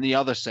argue in the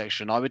other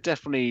section. I would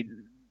definitely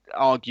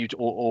argue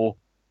or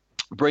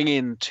bring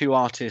in two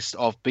artists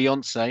of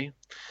Beyonce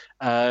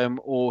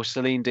or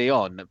Celine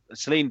Dion.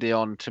 Celine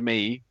Dion to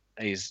me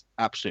is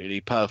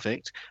absolutely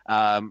perfect.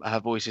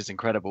 Her voice is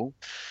incredible,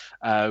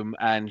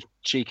 and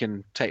she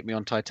can take me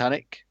on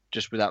Titanic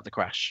just without the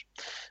crash.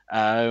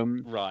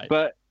 Right.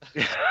 But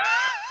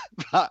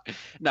but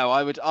no,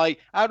 I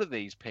out of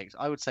these picks,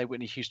 I would say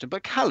Whitney Houston.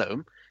 But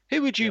Callum,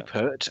 who would you Yeah.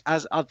 put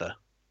as other?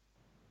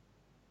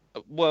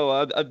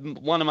 Well,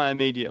 one of my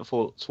immediate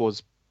thoughts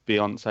was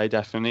Beyonce.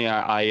 Definitely.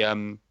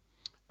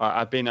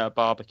 I've been at a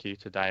barbecue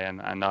today,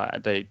 and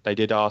they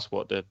did ask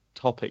what the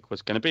topic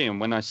was going to be, and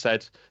when I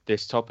said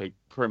this topic,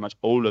 pretty much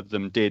all of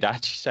them did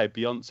actually say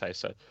Beyonce.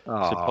 So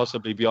Oh,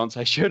 possibly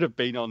Beyonce should have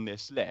been on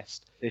this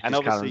list. this And is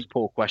obviously, Callum's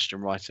poor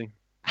question writing.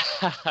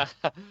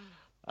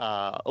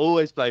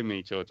 always blame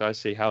me, George. I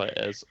see how it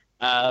is.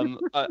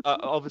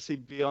 Obviously,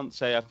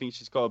 Beyonce, I think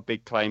she's got a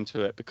big claim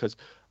to it because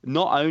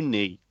not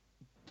only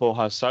for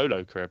her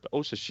solo career, but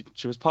also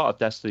she was part of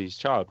Destiny's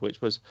Child,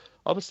 which was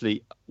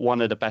obviously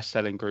one of the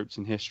best-selling groups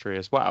in history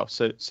as well.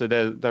 So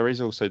there is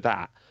also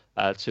that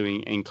to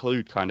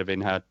include kind of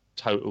in her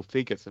total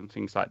figures and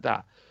things like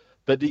that.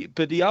 But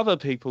the other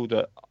people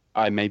that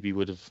I maybe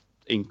would have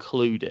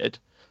included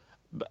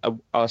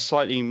are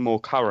slightly more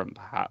current,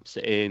 perhaps,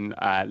 in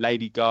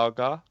Lady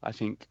Gaga. I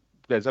think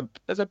there's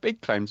a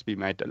big claim to be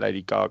made that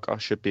Lady Gaga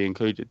should be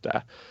included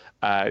there.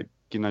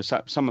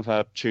 Some of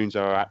her tunes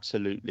are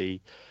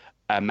absolutely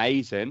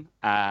amazing,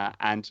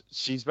 and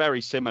she's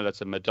very similar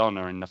to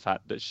Madonna in the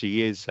fact that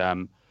she is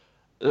a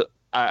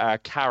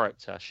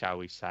character, shall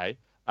we say.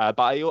 But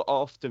I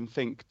often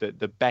think that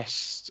the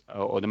best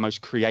or the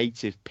most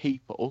creative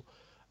people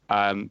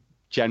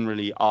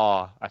generally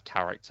are a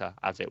character,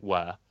 as it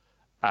were.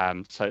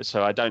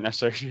 So I don't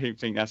necessarily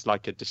think that's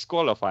like a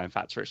disqualifying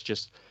factor. It's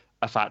just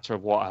a factor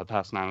of what her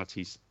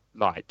personality's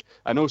like.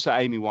 And also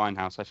Amy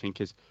Winehouse, I think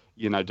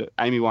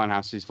Amy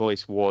Winehouse's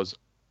voice was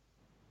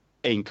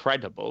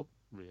incredible,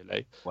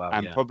 really. Wow,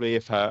 And yeah. probably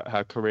if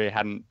her career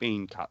hadn't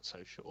been cut so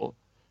short,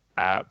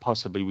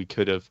 possibly we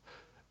could have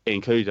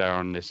included her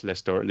on this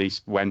list, or at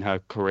least when her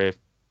career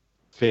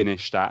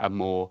finished at a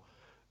more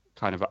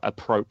kind of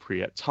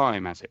appropriate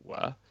time, as it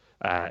were,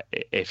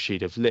 if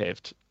she'd have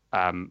lived.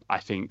 I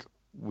think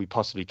we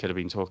possibly could have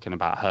been talking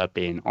about her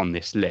being on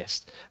this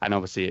list. And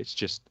obviously it's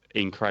just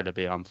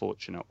incredibly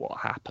unfortunate what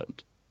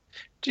happened.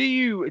 Do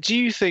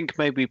you think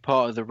maybe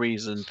part of the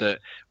reason that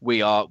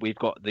we've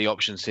got the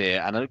options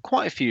here, and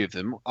quite a few of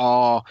them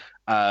are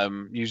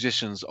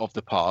musicians of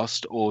the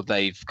past, or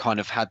they've kind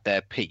of had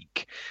their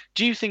peak?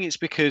 Do you think it's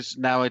because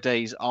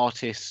nowadays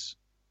artists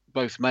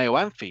both male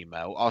and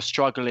female, are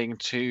struggling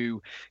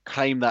to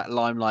claim that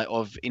limelight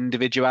of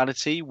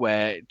individuality?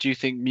 Where do you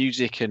think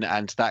music and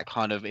that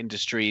kind of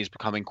industry is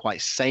becoming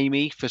quite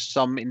samey for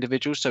some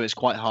individuals? So it's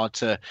quite hard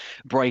to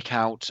break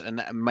out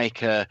and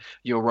make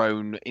your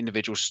own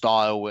individual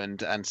style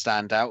and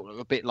stand out,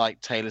 a bit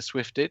like Taylor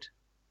Swift did?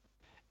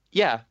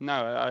 Yeah, no,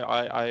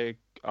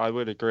 I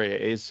would agree.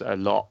 It is a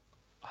lot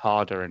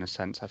harder in a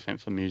sense, I think,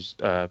 for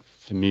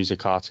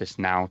music artists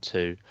now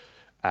to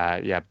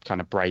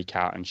kind of break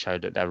out and show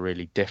that they're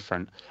really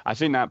different. I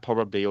think that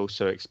probably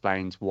also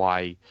explains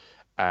why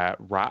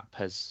rap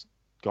has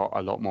got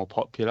a lot more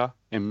popular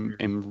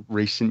in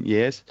recent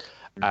years,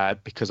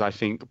 because I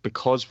think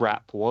because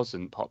rap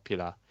wasn't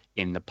popular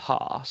in the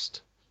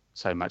past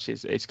so much,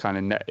 it's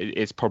kind of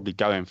it's probably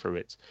going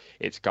through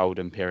its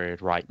golden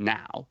period right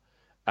now.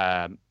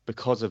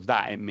 Because of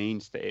that, it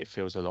means that it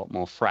feels a lot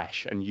more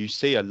fresh, and you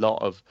see a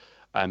lot of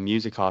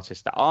music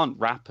artists that aren't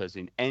rappers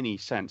in any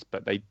sense,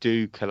 but they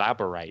do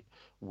collaborate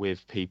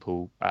with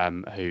people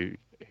who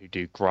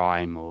do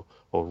grime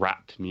or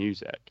rapped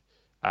music,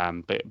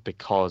 but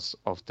because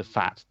of the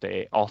fact that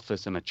it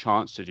offers them a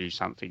chance to do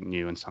something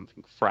new and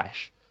something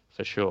fresh,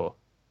 for sure.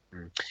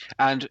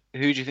 And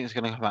who do you think is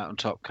going to come out on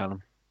top,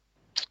 Callum?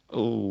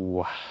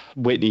 Oh,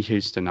 Whitney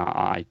Houston,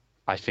 I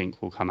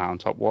think will come out on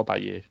top. What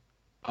about you?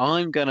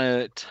 I'm going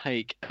to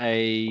take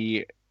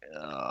a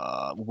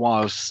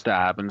wild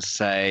stab and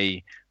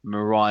say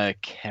Mariah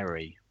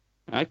Carey.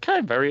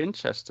 Okay, very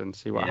interesting.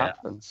 See what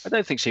happens. I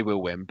don't think she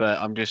will win, but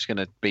I'm just going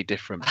to be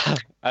different.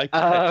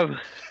 Okay.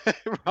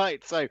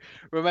 Right, so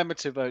remember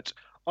to vote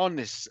on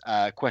this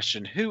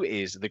question. Who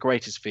is the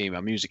greatest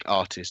female music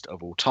artist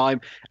of all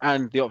time?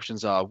 And the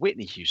options are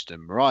Whitney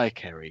Houston, Mariah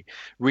Carey,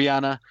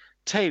 Rihanna,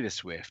 Taylor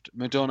Swift,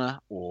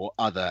 Madonna, or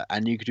other.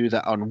 And you can do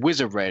that on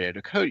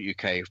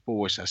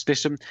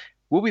wizardradio.co.uk/listen.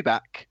 We'll be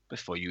back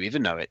before you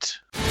even know it.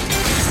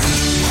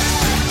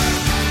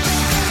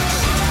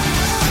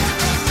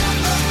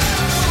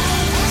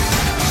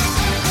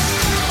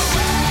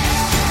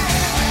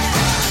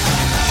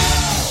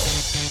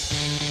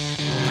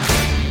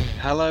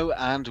 Hello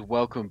and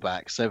welcome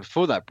back. So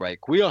before that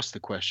break, we asked the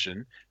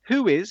question,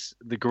 who is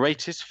the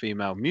greatest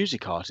female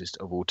music artist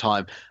of all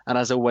time? And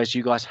as always,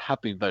 you guys have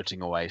been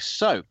voting away.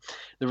 So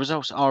the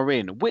results are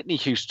in. Whitney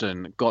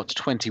Houston got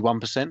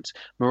 21%,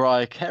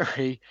 Mariah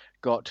Carey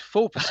got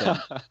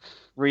 4%,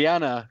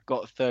 Rihanna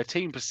got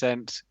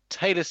 13%,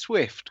 Taylor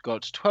Swift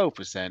got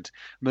 12%,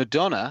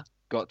 Madonna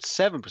got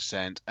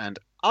 7%, and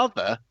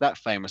other, that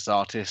famous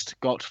artist,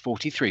 got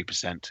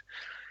 43%.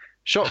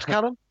 Shocked,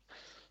 Callum?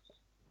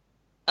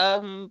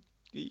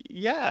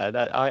 Yeah,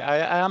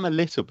 I am a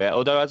little bit.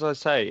 Although, as I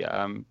say,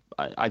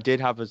 I did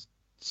have a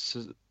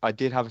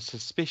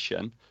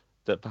suspicion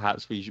that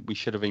perhaps we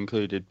should have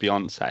included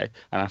Beyonce,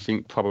 and I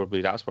think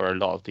probably that's where a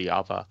lot of the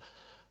other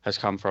has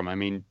come from. I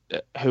mean,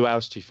 who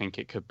else do you think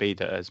it could be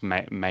that has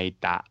made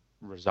that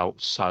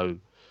result so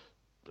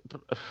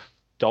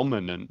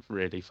dominant,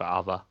 really, for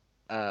other?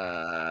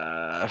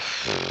 I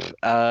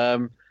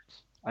don't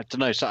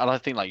know. So I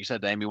think, like you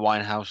said, Amy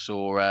Winehouse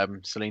or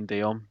Celine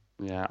Dion.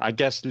 Yeah, I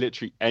guess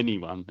literally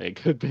anyone it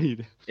could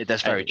be.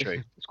 That's very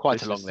true. It's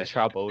quite a long list.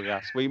 Trouble,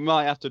 yes. We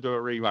might have to do a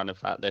rerun of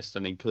that list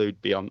and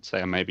include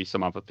Beyonce and maybe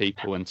some other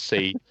people and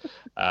see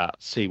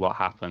what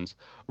happens.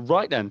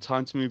 Right then,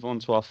 time to move on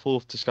to our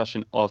fourth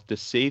discussion of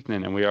this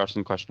evening, and we are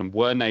asking the question: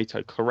 were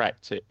NATO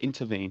correct to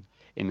intervene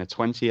in the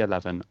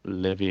 2011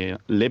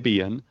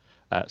 Libyan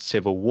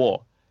civil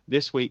war?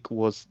 This week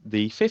was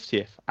the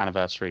 50th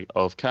anniversary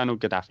of Colonel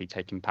Gaddafi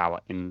taking power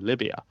in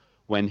Libya,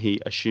 when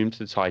he assumed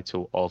the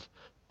title of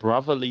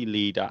brotherly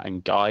leader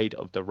and guide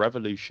of the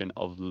revolution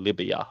of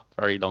Libya.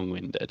 Very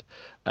long-winded.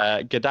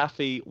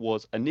 Gaddafi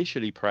was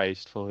initially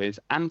praised for his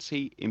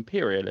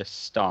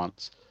anti-imperialist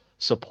stance,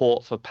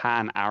 support for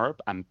pan-Arab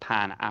and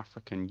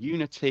pan-African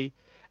unity,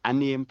 and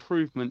the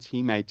improvements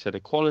he made to the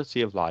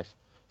quality of life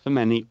for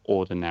many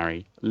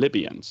ordinary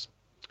Libyans.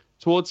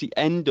 Towards the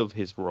end of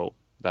his rule,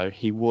 though,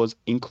 he was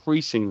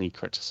increasingly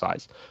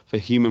criticized for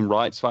human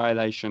rights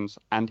violations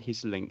and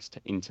his links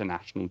to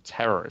international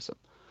terrorism,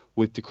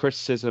 with the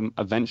criticism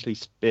eventually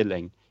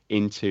spilling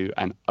into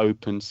an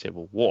open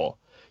civil war.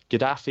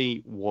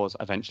 Gaddafi was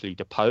eventually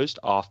deposed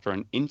after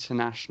an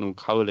international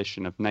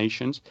coalition of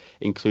nations,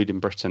 including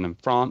Britain and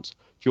France,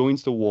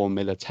 joins the war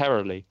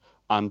militarily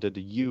under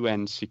the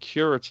UN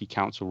Security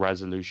Council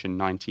Resolution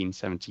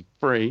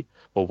 1973,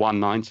 or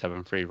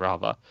 1973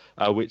 rather,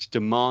 which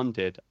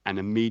demanded an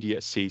immediate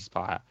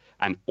ceasefire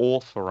and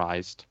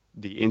authorized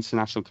the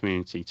international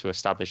community to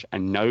establish a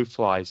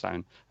no-fly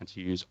zone and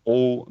to use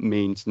all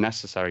means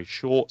necessary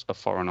short of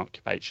foreign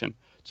occupation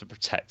to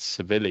protect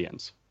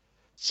civilians.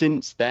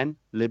 Since then,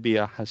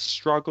 Libya has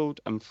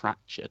struggled and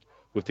fractured,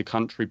 with the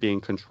country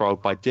being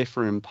controlled by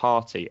differing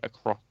parties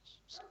across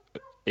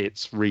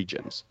its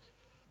regions.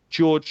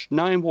 George,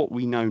 knowing what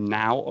we know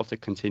now of the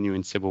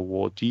continuing civil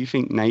war, do you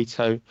think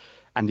NATO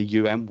and the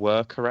UN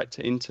were correct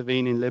to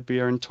intervene in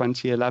Libya in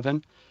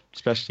 2011,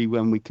 especially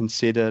when we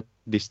consider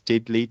this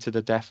did lead to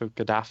the death of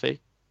Gaddafi?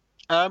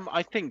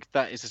 I think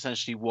that is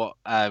essentially what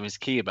is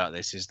key about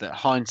this, is that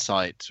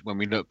hindsight, when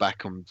we look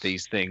back on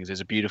these things,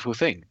 is a beautiful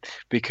thing,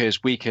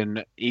 because we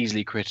can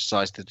easily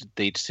criticize the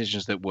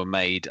decisions that were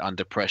made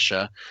under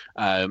pressure,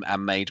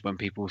 and made when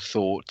people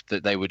thought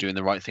that they were doing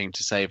the right thing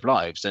to save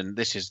lives. And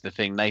this is the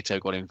thing: NATO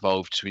got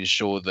involved to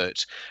ensure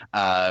that,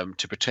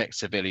 to protect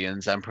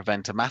civilians and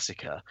prevent a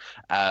massacre.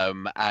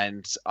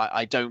 And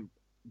I don't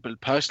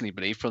personally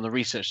believe, from the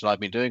research that I've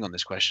been doing on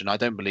this question, I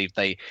don't believe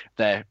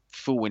their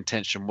full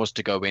intention was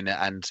to go in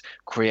and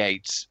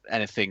create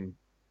anything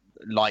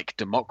like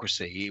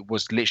democracy. It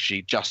was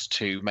literally just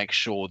to make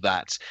sure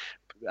that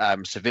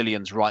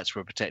civilians' rights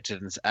were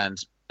protected,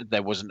 and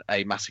there wasn't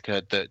a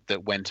massacre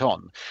that went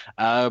on.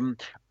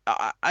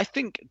 I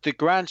think the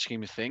grand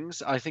scheme of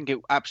things, I think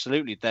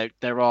absolutely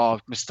there are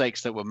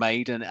mistakes that were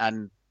made,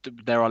 and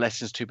there are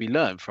lessons to be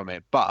learned from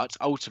it. But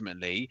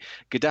ultimately,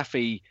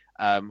 Gaddafi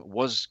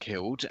was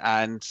killed,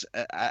 and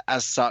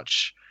as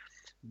such,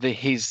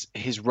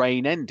 his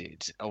reign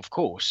ended, of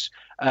course,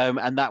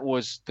 and that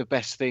was the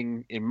best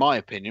thing, in my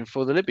opinion,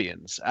 for the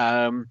Libyans.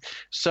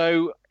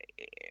 So.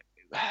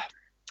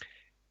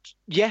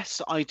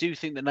 Yes, I do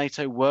think that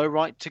NATO were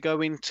right to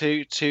go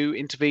into to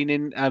intervene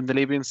in the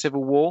Libyan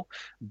civil war,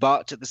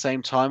 but at the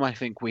same time, I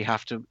think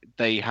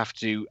they have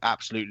to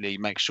absolutely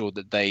make sure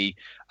that they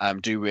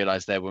do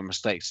realise there were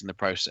mistakes in the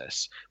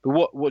process.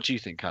 But what do you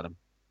think, Adam?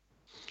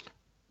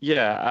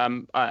 Yeah,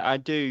 I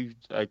do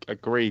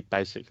agree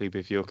basically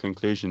with your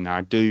conclusion there.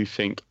 I do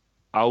think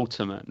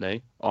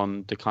ultimately,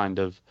 on the kind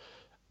of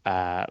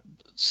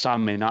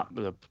summing up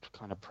the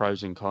kind of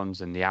pros and cons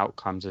and the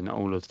outcomes and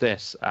all of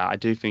this, I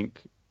do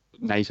think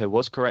NATO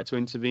was correct to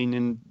intervene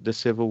in the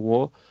civil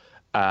war,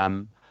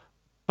 but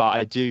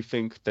I do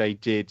think they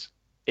did,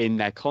 in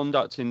their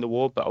conduct in the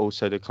war, but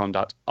also the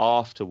conduct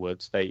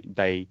afterwards,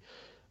 they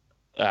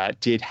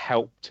did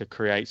help to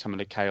create some of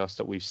the chaos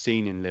that we've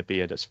seen in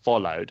Libya that's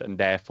followed, and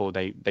therefore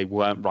they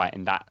weren't right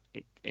in that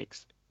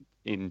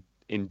in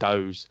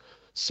those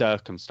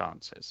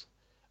circumstances.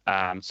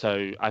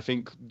 So I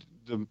think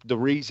the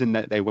reason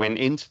that they went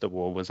into the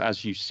war was,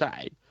 as you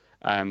say,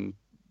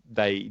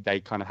 they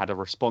kind of had a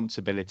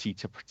responsibility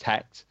to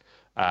protect,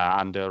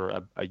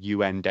 under a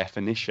UN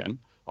definition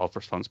of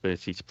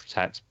responsibility to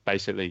protect,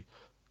 basically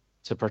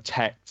to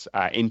protect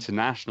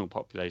international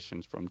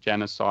populations from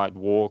genocide,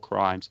 war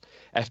crimes,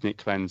 ethnic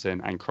cleansing,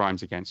 and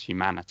crimes against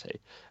humanity.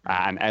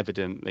 And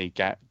evidently,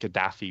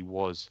 Gaddafi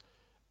was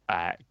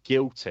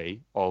guilty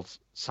of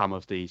some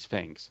of these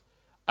things.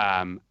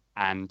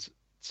 And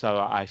so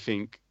I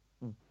think,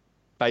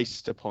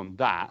 based upon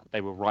that, they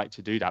were right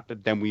to do that.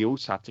 But then we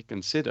also have to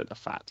consider the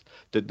fact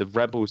that the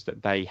rebels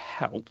that they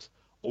helped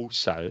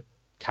also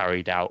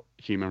carried out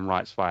human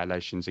rights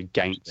violations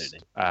against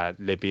the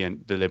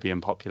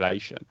Libyan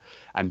population.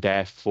 And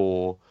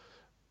therefore,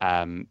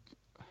 in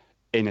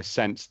a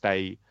sense,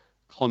 they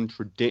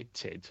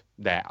contradicted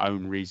their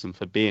own reason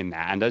for being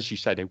there. And as you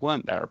say, they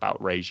weren't there about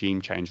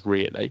regime change,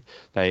 really.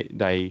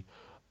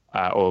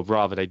 Or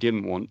rather, they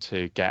didn't want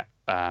to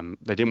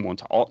they didn't want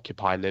to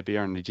occupy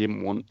Libya, and they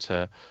didn't want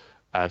to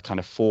kind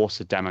of force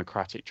a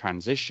democratic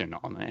transition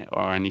on it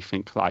or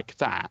anything like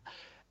that.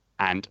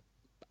 And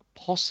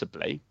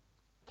possibly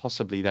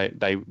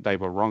they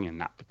were wrong in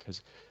that,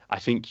 because I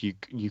think you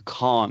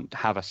can't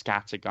have a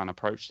scattergun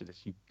approach to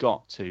this. You've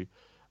got to,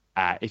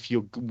 if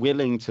you're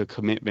willing to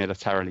commit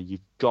militarily,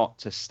 you've got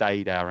to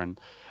stay there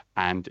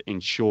and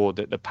ensure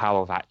that the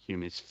power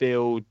vacuum is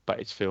filled, but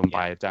it's filled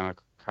by a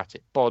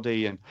democratic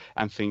body and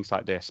things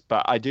like this.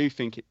 But I do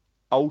think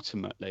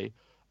ultimately,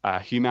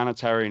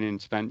 humanitarian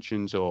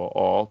interventions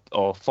or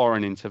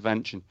foreign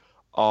intervention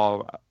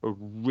are a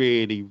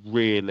really,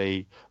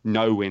 really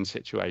no-win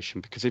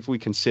situation. Because if we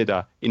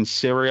consider in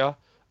Syria,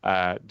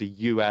 the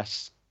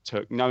US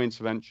took no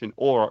intervention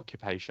or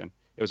occupation.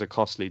 It was a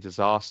costly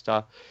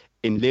disaster.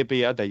 In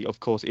Libya, they, of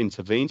course,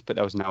 intervened, but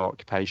there was no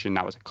occupation.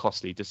 That was a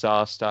costly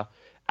disaster.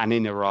 And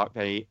in Iraq,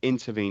 they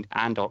intervened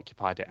and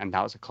occupied it, and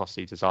that was a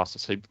costly disaster.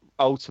 So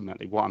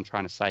ultimately, what I'm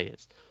trying to say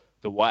is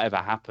that whatever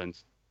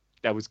happens,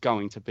 there was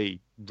going to be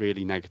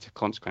really negative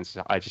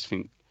consequences. I just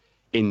think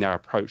in their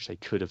approach, they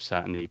could have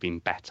certainly been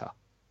better.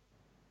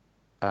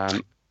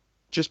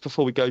 Just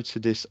before we go to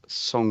this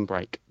song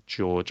break,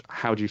 George,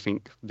 how do you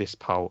think this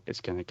poll is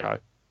going to go?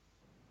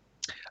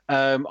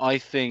 I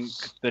think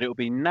that it will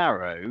be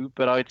narrow,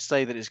 but I'd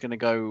say that it's going to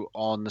go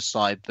on the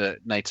side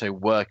that NATO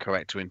were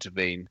correct to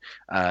intervene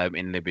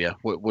in Libya.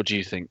 What do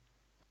you think?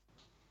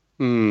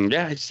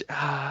 Yeah,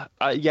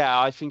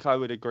 I think I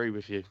would agree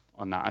with you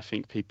on that. I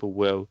think people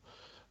will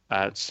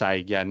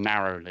say,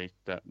 narrowly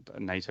that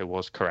NATO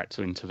was correct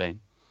to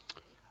intervene.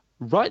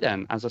 Right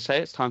then, as I say,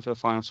 it's time for the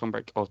final song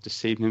break of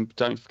this evening.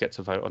 Don't forget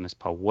to vote on this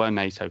poll. Were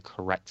NATO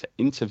correct to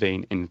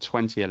intervene in the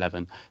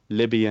 2011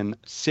 Libyan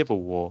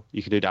civil war?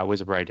 You can do that at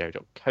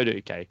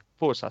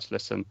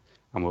wizardradio.co.uk/listen,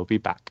 and we'll be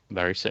back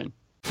very soon.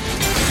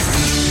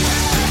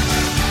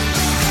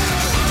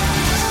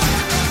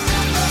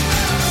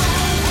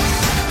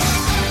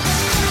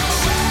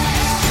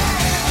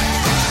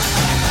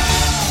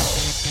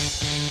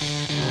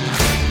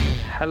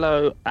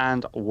 Hello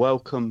and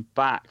welcome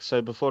back.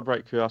 So before the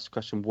break, we asked the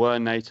question, were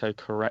NATO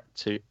correct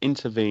to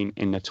intervene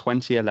in the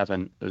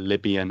 2011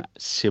 Libyan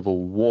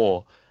civil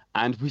war?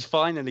 And we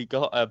finally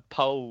got a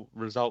poll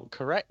result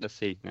correct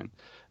this evening.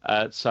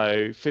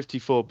 So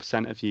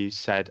 54% of you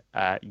said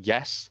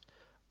yes,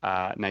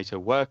 NATO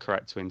were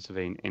correct to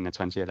intervene in the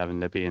 2011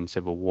 Libyan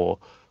civil war,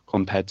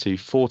 compared to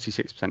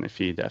 46% of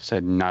you that have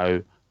said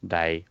no,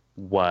 they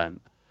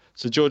weren't.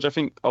 So George, I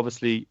think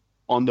obviously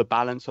on the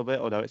balance of it,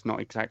 although it's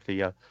not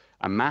exactly a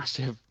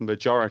massive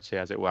majority,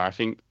 as it were, I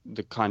think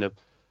the kind of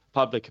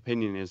public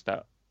opinion is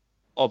that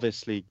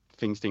obviously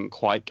things didn't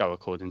quite go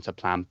according to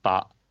plan,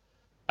 but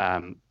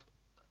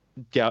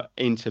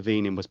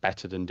intervening was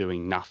better than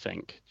doing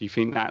nothing. Do you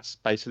think that's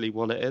basically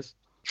what it is?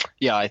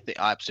 Yeah, I think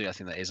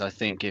that is. I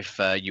think if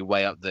you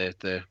weigh up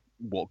the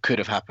what could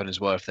have happened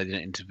as well if they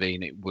didn't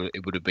intervene, it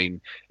would have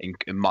been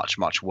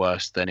much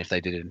worse than if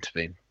they did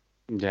intervene.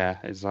 Yeah,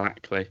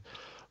 exactly.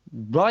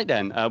 Right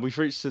then, we've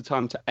reached the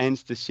time to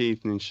end this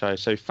evening's show,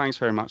 so thanks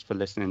very much for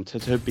listening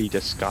to Be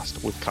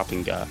Discussed with Cup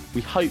and Ger.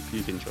 We hope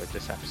you've enjoyed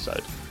this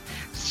episode.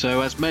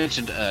 So, as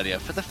mentioned earlier,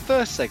 for the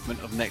first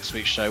segment of next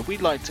week's show,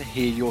 we'd like to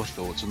hear your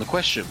thoughts on the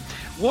question.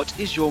 What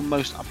is your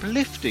most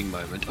uplifting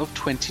moment of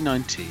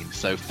 2019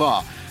 so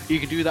far? You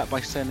can do that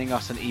by sending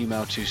us an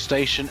email to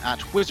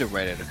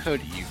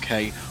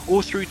station@wizardradio.co.uk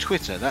or through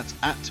Twitter, that's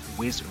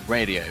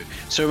 @WizRadio.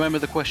 So remember,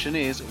 the question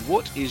is,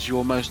 what is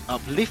your most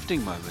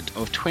uplifting moment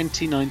of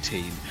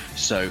 2019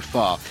 so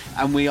far?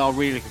 And we are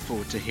really looking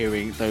forward to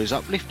hearing those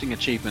uplifting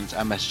achievements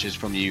and messages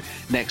from you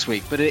next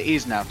week. But it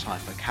is now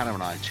time for Callum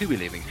and I to be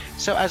leaving.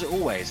 So as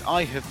always,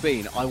 I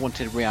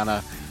wanted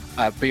Rihanna,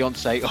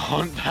 Beyonce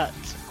on that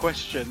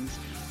questions.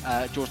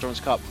 George Lawrence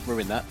Cup,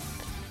 ruin that.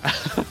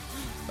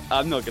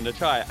 I'm not going to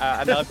try.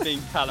 And I've been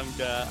Callum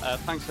Ger.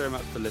 Thanks very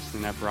much for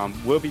listening, everyone.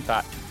 We'll be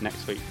back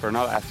next week for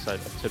another episode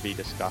of To Be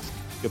Discussed.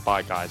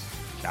 Goodbye, guys.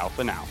 Ciao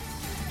for now.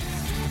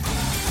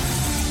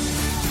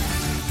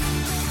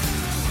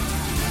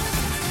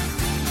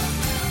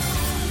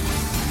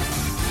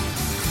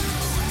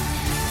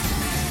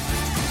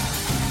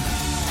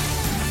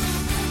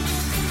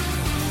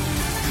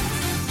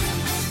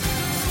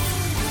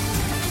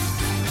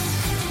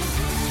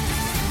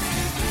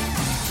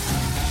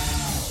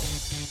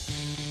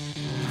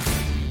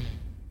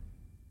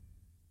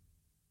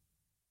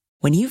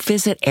 When you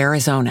visit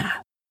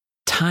Arizona,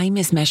 time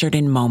is measured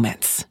in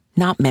moments,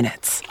 not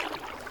minutes.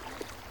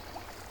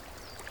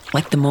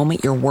 Like the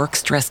moment your work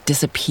stress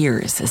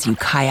disappears as you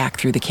kayak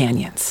through the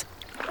canyons.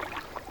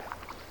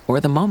 Or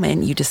the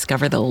moment you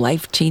discover the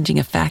life-changing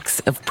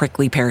effects of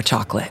prickly pear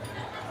chocolate.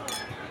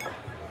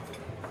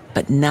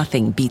 But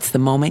nothing beats the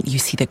moment you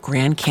see the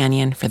Grand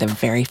Canyon for the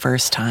very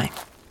first time.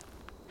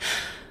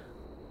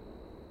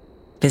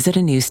 Visit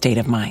a new state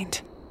of mind.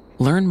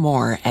 Learn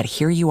more at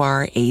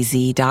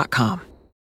hereyouareaz.com.